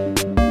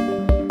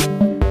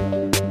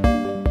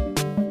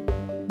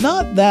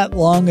 Not that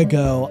long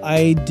ago,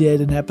 I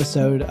did an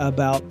episode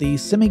about the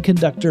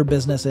semiconductor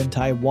business in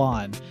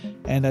Taiwan,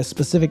 and I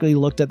specifically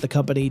looked at the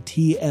company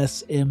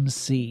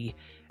TSMC.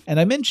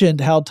 And I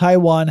mentioned how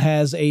Taiwan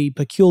has a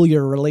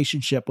peculiar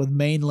relationship with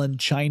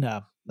mainland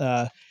China.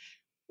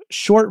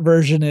 Short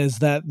version is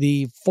that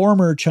the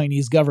former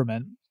Chinese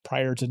government,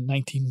 prior to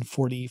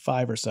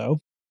 1945 or so.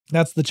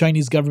 That's the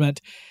Chinese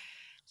government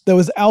that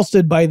was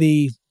ousted by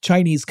the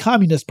Chinese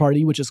Communist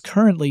Party, which is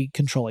currently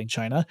controlling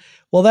China.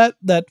 Well,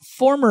 that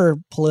former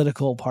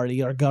political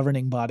party or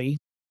governing body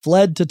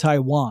fled to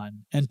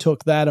Taiwan and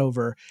took that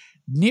over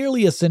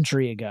nearly a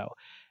century ago.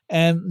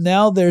 And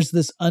now there's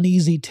this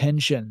uneasy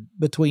tension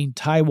between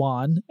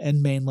Taiwan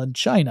and mainland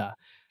China.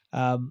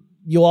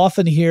 You'll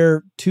often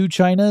hear two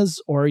Chinas,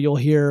 or you'll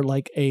hear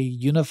like a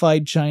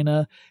unified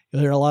China.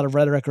 You'll hear a lot of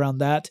rhetoric around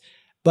that.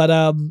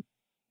 But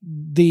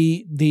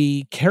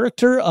the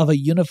character of a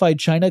unified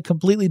China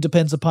completely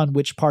depends upon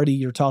which party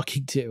you're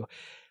talking to,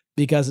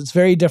 because it's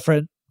very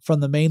different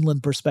from the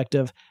mainland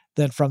perspective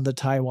than from the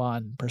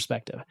Taiwan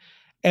perspective.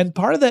 And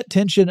part of that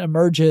tension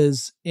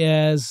emerges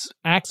as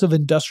acts of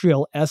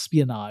industrial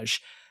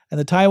espionage. And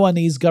the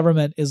Taiwanese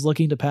government is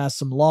looking to pass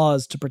some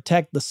laws to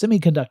protect the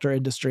semiconductor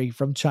industry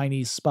from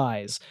Chinese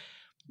spies.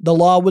 The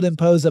law would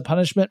impose a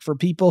punishment for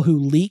people who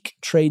leak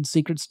trade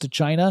secrets to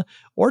China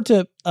or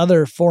to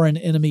other foreign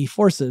enemy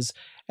forces,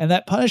 and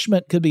that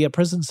punishment could be a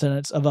prison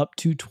sentence of up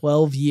to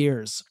 12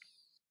 years.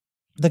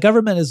 The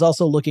government is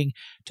also looking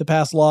to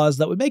pass laws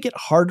that would make it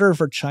harder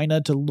for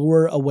China to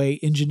lure away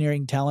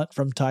engineering talent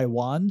from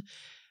Taiwan.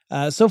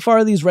 So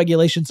far, these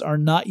regulations are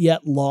not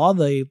yet law.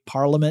 The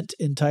parliament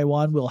in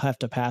Taiwan will have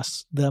to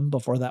pass them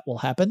before that will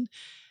happen.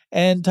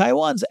 And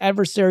Taiwan's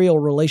adversarial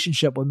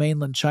relationship with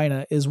mainland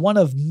China is one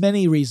of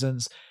many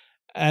reasons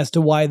as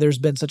to why there's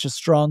been such a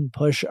strong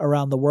push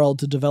around the world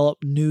to develop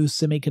new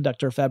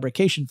semiconductor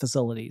fabrication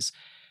facilities,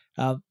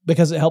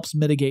 because it helps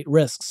mitigate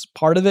risks.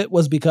 Part of it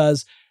was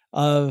because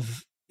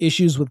of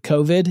issues with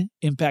COVID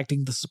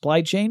impacting the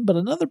supply chain, but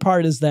another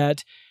part is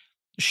that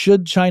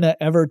should China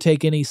ever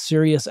take any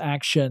serious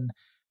action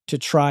to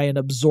try and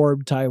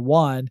absorb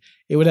Taiwan,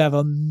 it would have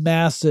a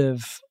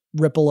massive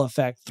ripple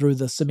effect through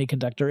the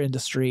semiconductor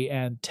industry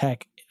and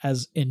tech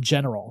as in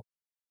general.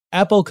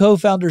 Apple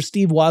co-founder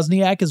Steve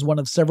Wozniak is one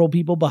of several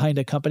people behind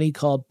a company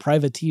called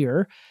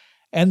Privateer,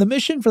 and the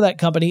mission for that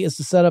company is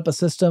to set up a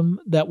system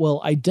that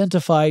will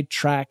identify,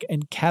 track,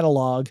 and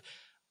catalog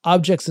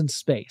objects in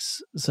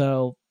space.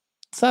 So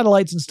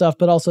satellites and stuff,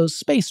 but also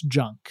space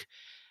junk.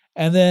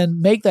 And then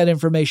make that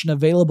information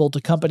available to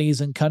companies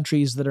and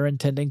countries that are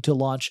intending to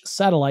launch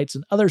satellites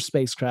and other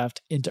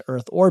spacecraft into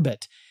Earth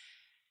orbit.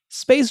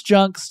 Space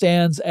junk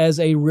stands as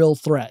a real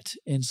threat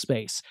in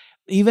space.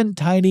 Even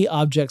tiny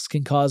objects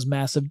can cause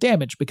massive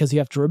damage because you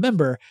have to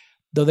remember,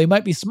 though they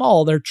might be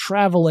small, they're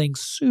traveling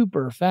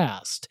super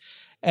fast.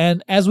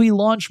 And as we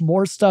launch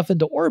more stuff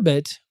into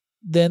orbit,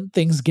 then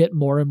things get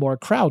more and more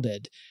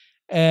crowded.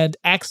 And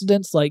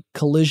accidents like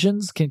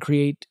collisions can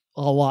create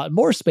a lot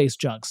more space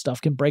junk.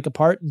 Stuff can break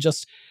apart and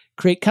just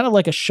create kind of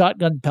like a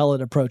shotgun pellet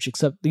approach,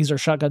 except these are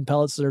shotgun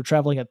pellets that are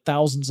traveling at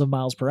thousands of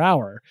miles per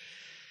hour.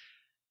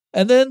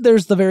 And then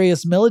there's the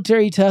various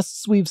military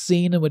tests we've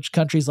seen in which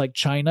countries like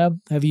China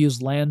have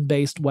used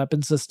land-based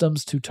weapon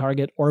systems to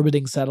target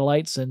orbiting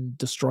satellites and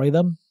destroy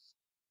them,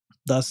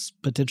 thus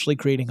potentially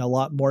creating a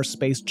lot more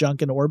space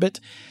junk in orbit.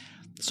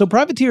 So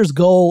Privateer's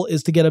goal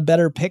is to get a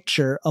better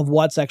picture of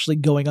what's actually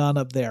going on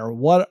up there.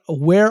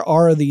 Where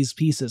are these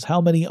pieces?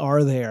 How many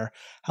are there?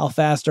 How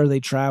fast are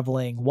they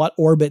traveling? What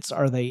orbits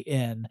are they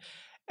in?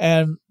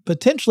 And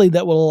potentially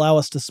that will allow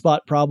us to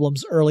spot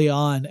problems early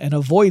on and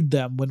avoid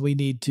them when we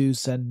need to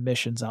send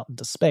missions out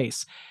into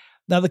space.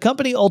 Now, the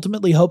company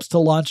ultimately hopes to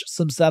launch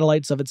some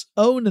satellites of its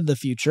own in the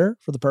future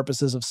for the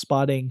purposes of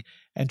spotting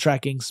and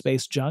tracking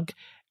space junk.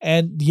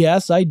 And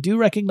yes, I do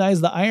recognize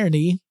the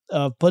irony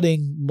of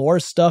putting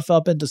more stuff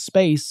up into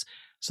space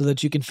so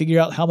that you can figure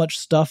out how much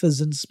stuff is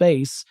in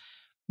space.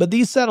 But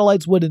these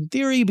satellites would, in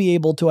theory, be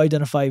able to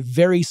identify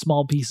very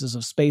small pieces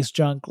of space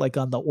junk, like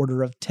on the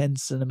order of 10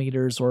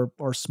 centimeters or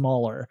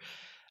smaller.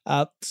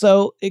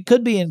 So it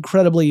could be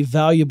incredibly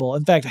valuable.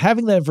 In fact,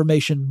 having that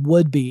information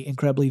would be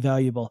incredibly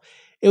valuable.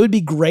 It would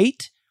be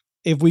great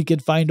if we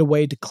could find a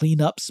way to clean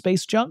up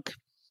space junk.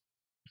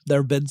 There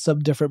have been some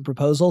different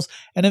proposals.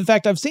 And in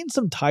fact, I've seen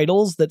some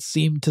titles that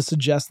seem to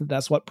suggest that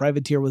that's what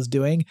Privateer was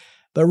doing.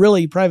 But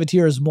really,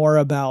 Privateer is more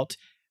about,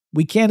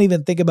 we can't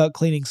even think about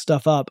cleaning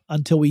stuff up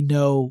until we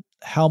know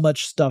how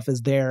much stuff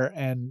is there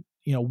and,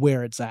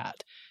 where it's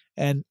at.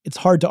 And it's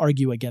hard to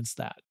argue against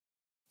that.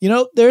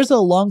 There's a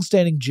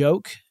long-standing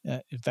joke.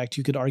 In fact,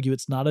 you could argue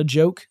it's not a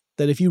joke,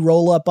 that if you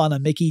roll up on a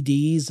Mickey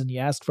D's and you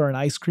ask for an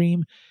ice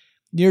cream,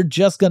 you're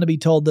just going to be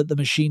told that the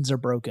machines are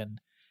broken.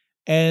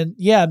 And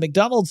yeah,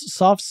 McDonald's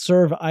soft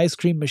serve ice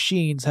cream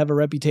machines have a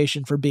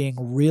reputation for being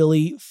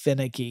really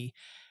finicky.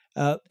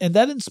 And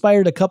that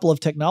inspired a couple of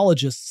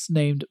technologists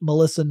named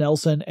Melissa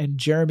Nelson and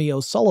Jeremy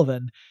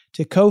O'Sullivan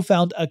to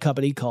co-found a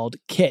company called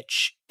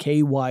Kytch,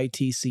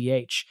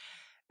 Kytch.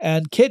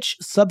 And Kytch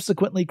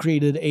subsequently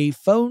created a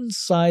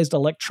phone-sized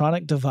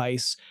electronic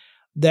device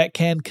that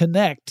can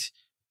connect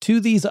to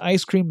these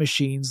ice cream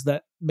machines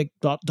that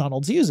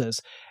McDonald's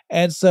uses.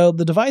 And so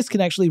the device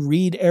can actually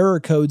read error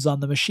codes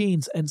on the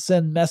machines and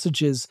send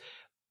messages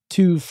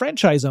to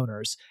franchise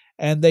owners.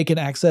 And they can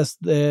access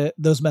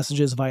those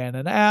messages via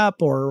an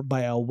app or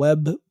by a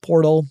web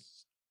portal.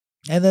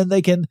 And then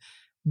they can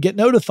get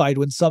notified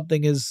when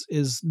something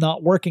is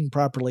not working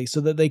properly so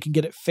that they can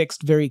get it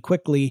fixed very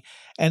quickly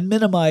and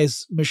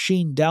minimize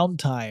machine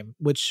downtime,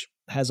 which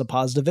has a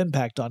positive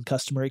impact on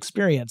customer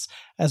experience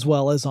as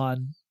well as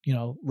on,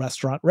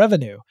 restaurant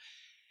revenue.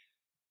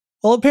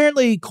 Well,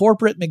 apparently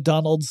corporate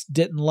McDonald's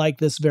didn't like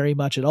this very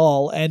much at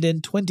all, and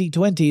in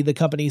 2020, the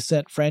company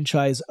sent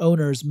franchise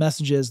owners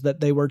messages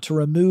that they were to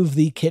remove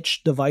the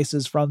Kitch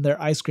devices from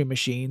their ice cream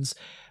machines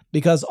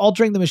because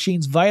altering the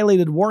machines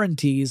violated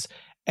warranties,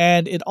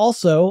 and it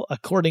also,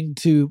 according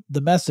to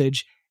the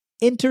message,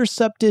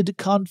 intercepted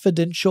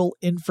confidential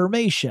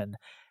information.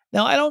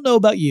 Now, I don't know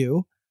about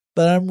you,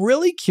 but I'm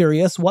really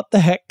curious what the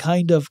heck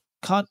kind of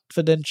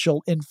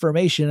confidential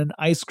information an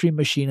ice cream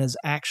machine is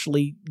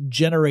actually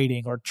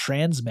generating or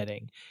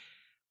transmitting.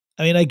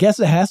 I mean, I guess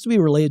it has to be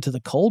related to the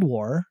Cold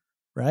War,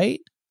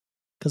 right?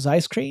 Because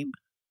ice cream?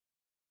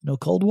 No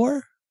Cold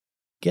War?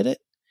 Get it?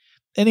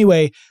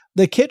 Anyway,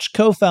 the Kitch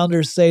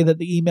co-founders say that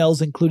the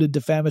emails included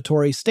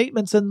defamatory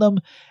statements in them,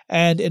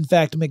 and in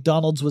fact,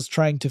 McDonald's was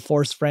trying to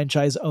force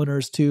franchise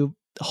owners to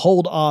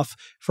hold off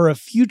for a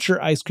future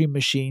ice cream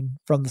machine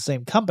from the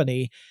same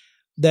company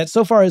that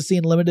so far has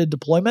seen limited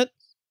deployment,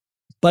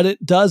 but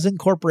it does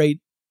incorporate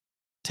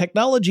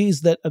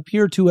technologies that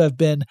appear to have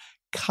been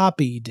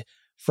copied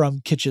from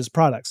Kitch's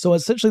products. So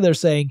essentially they're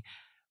saying,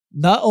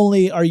 not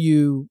only are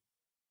you,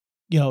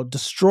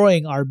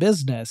 destroying our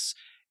business,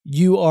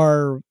 you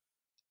are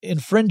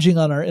infringing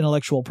on our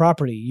intellectual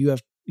property.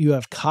 You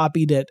have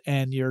copied it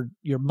and you're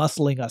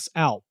muscling us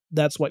out.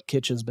 That's what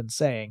Kitch has been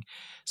saying.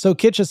 So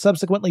Kitch has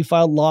subsequently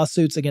filed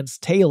lawsuits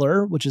against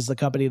Taylor, which is the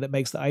company that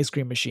makes the ice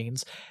cream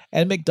machines,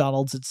 and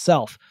McDonald's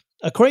itself.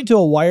 According to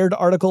a Wired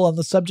article on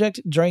the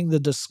subject, during the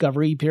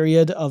discovery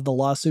period of the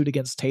lawsuit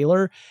against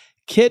Taylor,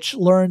 Kitch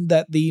learned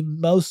that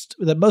most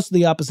of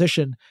the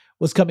opposition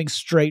was coming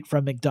straight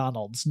from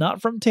McDonald's,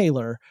 not from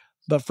Taylor,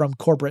 but from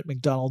corporate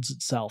McDonald's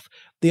itself.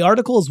 The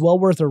article is well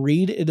worth a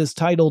read. It is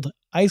titled,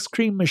 "Ice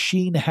Cream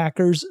Machine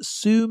Hackers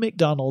Sue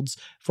McDonald's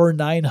for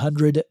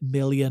 $900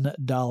 million.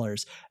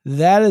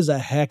 That is a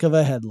heck of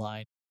a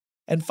headline.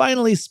 And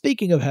finally,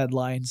 speaking of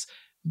headlines,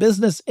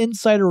 Business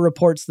Insider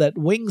reports that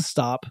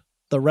Wingstop,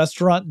 the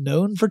restaurant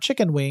known for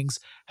chicken wings,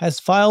 has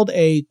filed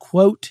a,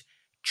 quote,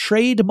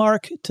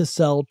 trademark to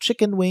sell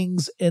chicken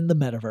wings in the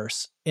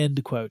metaverse,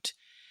 end quote.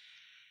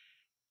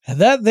 And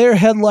that there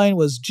headline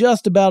was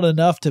just about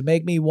enough to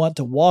make me want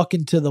to walk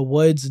into the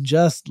woods and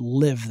just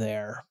live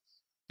there.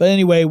 But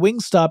anyway,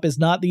 Wingstop is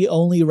not the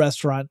only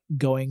restaurant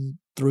going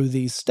through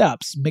these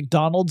steps.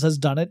 McDonald's has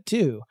done it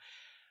too,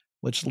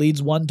 which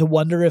leads one to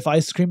wonder if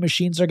ice cream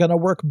machines are going to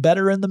work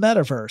better in the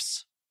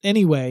metaverse.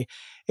 Anyway,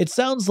 it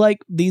sounds like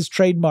these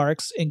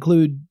trademarks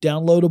include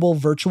downloadable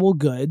virtual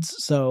goods,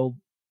 so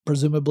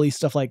presumably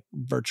stuff like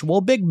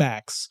virtual Big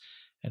Macs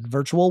and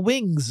virtual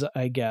wings,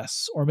 I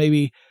guess, or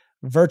maybe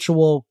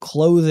virtual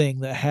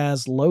clothing that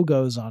has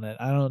logos on it.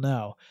 I don't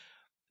know.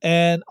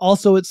 And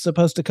also it's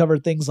supposed to cover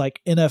things like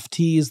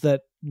NFTs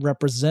that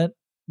represent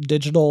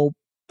digital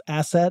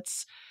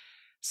assets.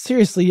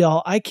 Seriously,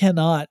 y'all, I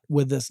cannot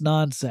with this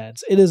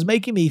nonsense. It is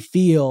making me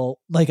feel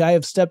like I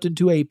have stepped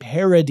into a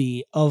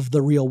parody of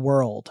the real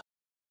world.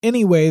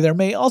 Anyway, there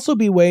may also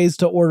be ways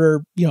to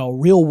order,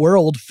 real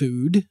world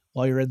food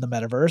while you're in the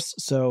metaverse.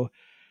 So,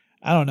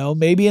 I don't know,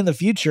 maybe in the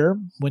future,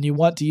 when you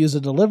want to use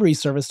a delivery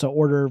service to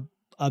order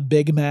a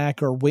Big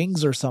Mac or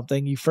wings or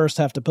something, you first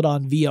have to put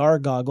on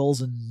VR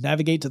goggles and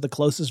navigate to the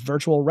closest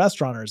virtual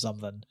restaurant or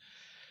something.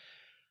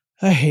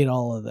 I hate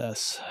all of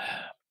this.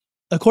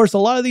 Of course, a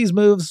lot of these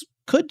moves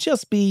could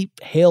just be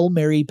Hail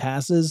Mary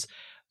passes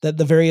that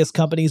the various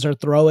companies are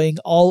throwing,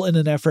 all in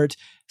an effort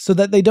so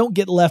that they don't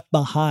get left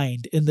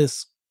behind in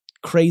this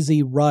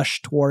crazy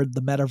rush toward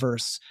the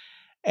metaverse.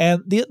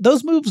 And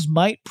those moves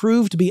might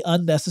prove to be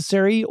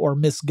unnecessary or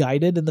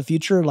misguided in the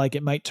future. Like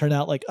it might turn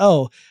out like,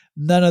 oh,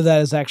 none of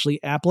that is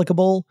actually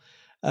applicable.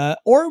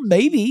 Or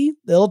maybe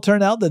it'll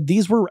turn out that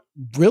these were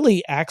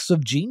really acts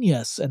of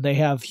genius and they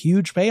have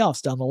huge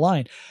payoffs down the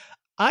line.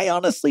 I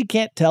honestly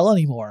can't tell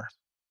anymore.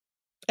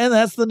 And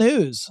that's the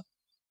news.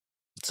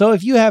 So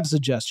if you have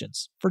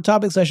suggestions for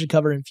topics I should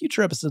cover in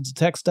future episodes of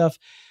Tech Stuff,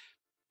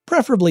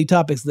 preferably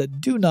topics that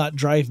do not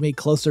drive me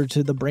closer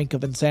to the brink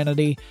of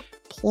insanity,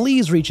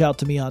 please reach out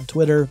to me on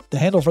Twitter. The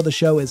handle for the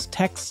show is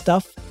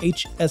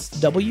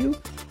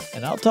TechStuffHSW,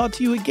 and I'll talk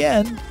to you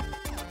again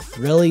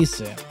really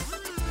soon.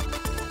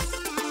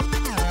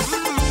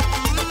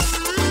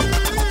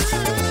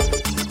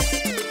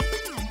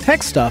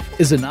 Tech Stuff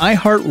is an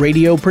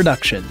iHeartRadio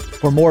production.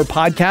 For more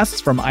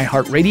podcasts from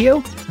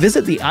iHeartRadio,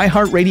 visit the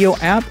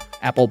iHeartRadio app,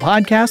 Apple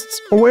Podcasts,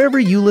 or wherever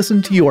you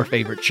listen to your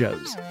favorite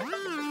shows.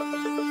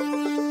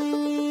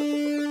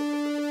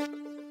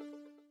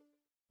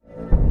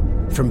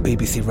 From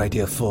BBC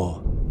Radio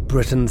 4,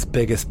 Britain's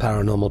biggest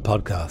paranormal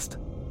podcast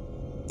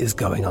is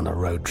going on a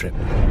road trip.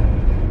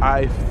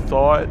 I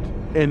thought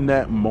in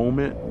that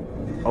moment,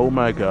 oh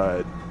my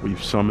God,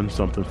 we've summoned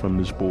something from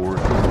this board.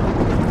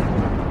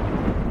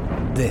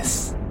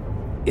 This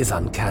is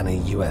Uncanny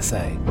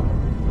USA.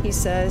 He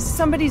says,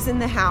 somebody's in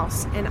the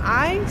house, and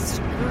I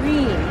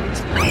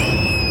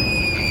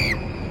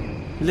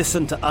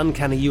Listen to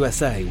Uncanny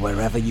USA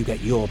wherever you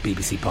get your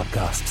BBC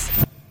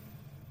podcasts,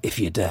 if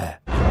you dare.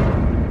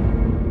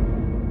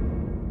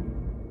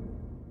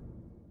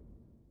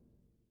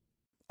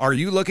 Are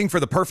you looking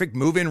for the perfect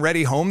move-in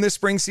ready home this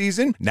spring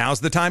season? Now's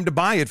the time to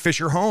buy at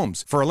Fisher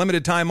Homes. For a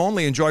limited time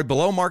only, enjoy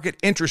below-market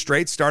interest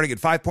rates starting at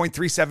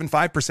 5.375%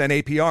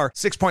 APR,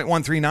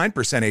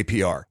 6.139%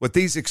 APR. With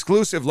these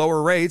exclusive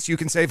lower rates, you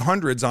can save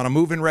hundreds on a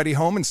move-in ready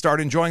home and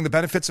start enjoying the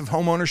benefits of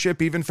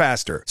homeownership even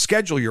faster.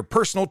 Schedule your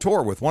personal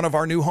tour with one of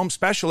our new home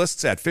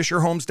specialists at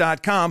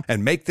FisherHomes.com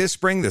and make this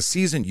spring the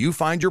season you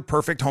find your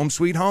perfect home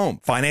sweet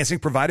home. Financing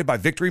provided by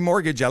Victory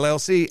Mortgage,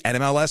 LLC,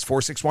 NMLS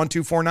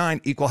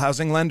 461249, Equal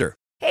Housing Lender.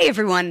 Hey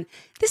everyone,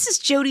 this is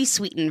Jodie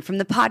Sweetin from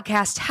the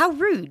podcast How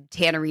Rude,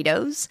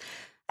 Tanneritos.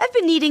 I've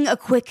been needing a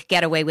quick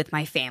getaway with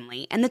my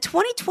family, and the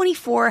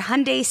 2024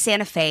 Hyundai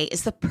Santa Fe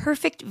is the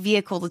perfect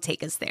vehicle to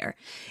take us there.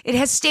 It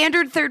has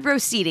standard third-row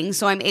seating,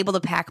 so I'm able to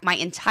pack my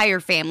entire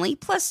family,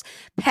 plus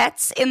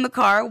pets, in the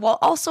car, while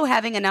also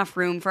having enough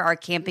room for our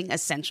camping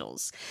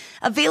essentials.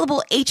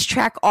 Available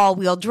H-Track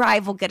all-wheel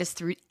drive will get us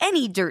through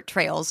any dirt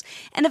trails,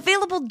 and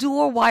available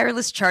dual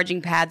wireless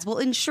charging pads will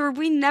ensure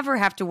we never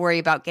have to worry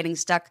about getting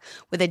stuck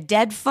with a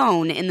dead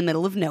phone in the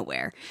middle of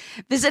nowhere.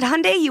 Visit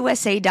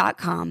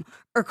HyundaiUSA.com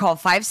or call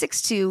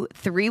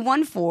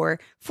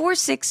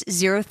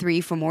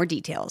 562-314-4603 for more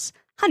details.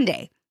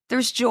 Hyundai,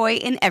 there's joy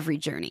in every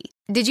journey.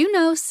 Did you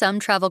know some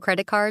travel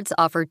credit cards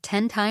offer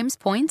 10 times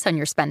points on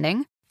your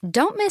spending?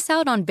 Don't miss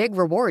out on big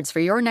rewards for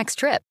your next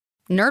trip.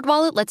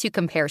 NerdWallet lets you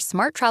compare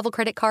smart travel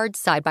credit cards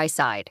side by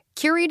side,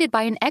 curated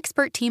by an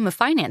expert team of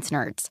finance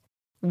nerds.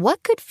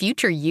 What could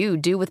future you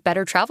do with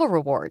better travel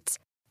rewards?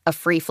 A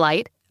free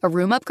flight? A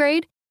room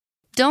upgrade?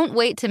 Don't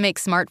wait to make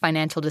smart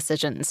financial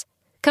decisions.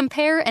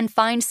 Compare and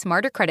find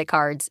smarter credit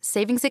cards,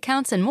 savings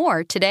accounts, and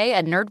more today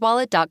at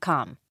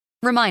NerdWallet.com.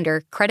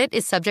 Reminder, credit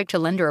is subject to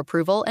lender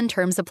approval and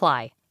terms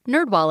apply.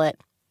 NerdWallet.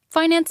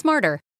 Finance smarter.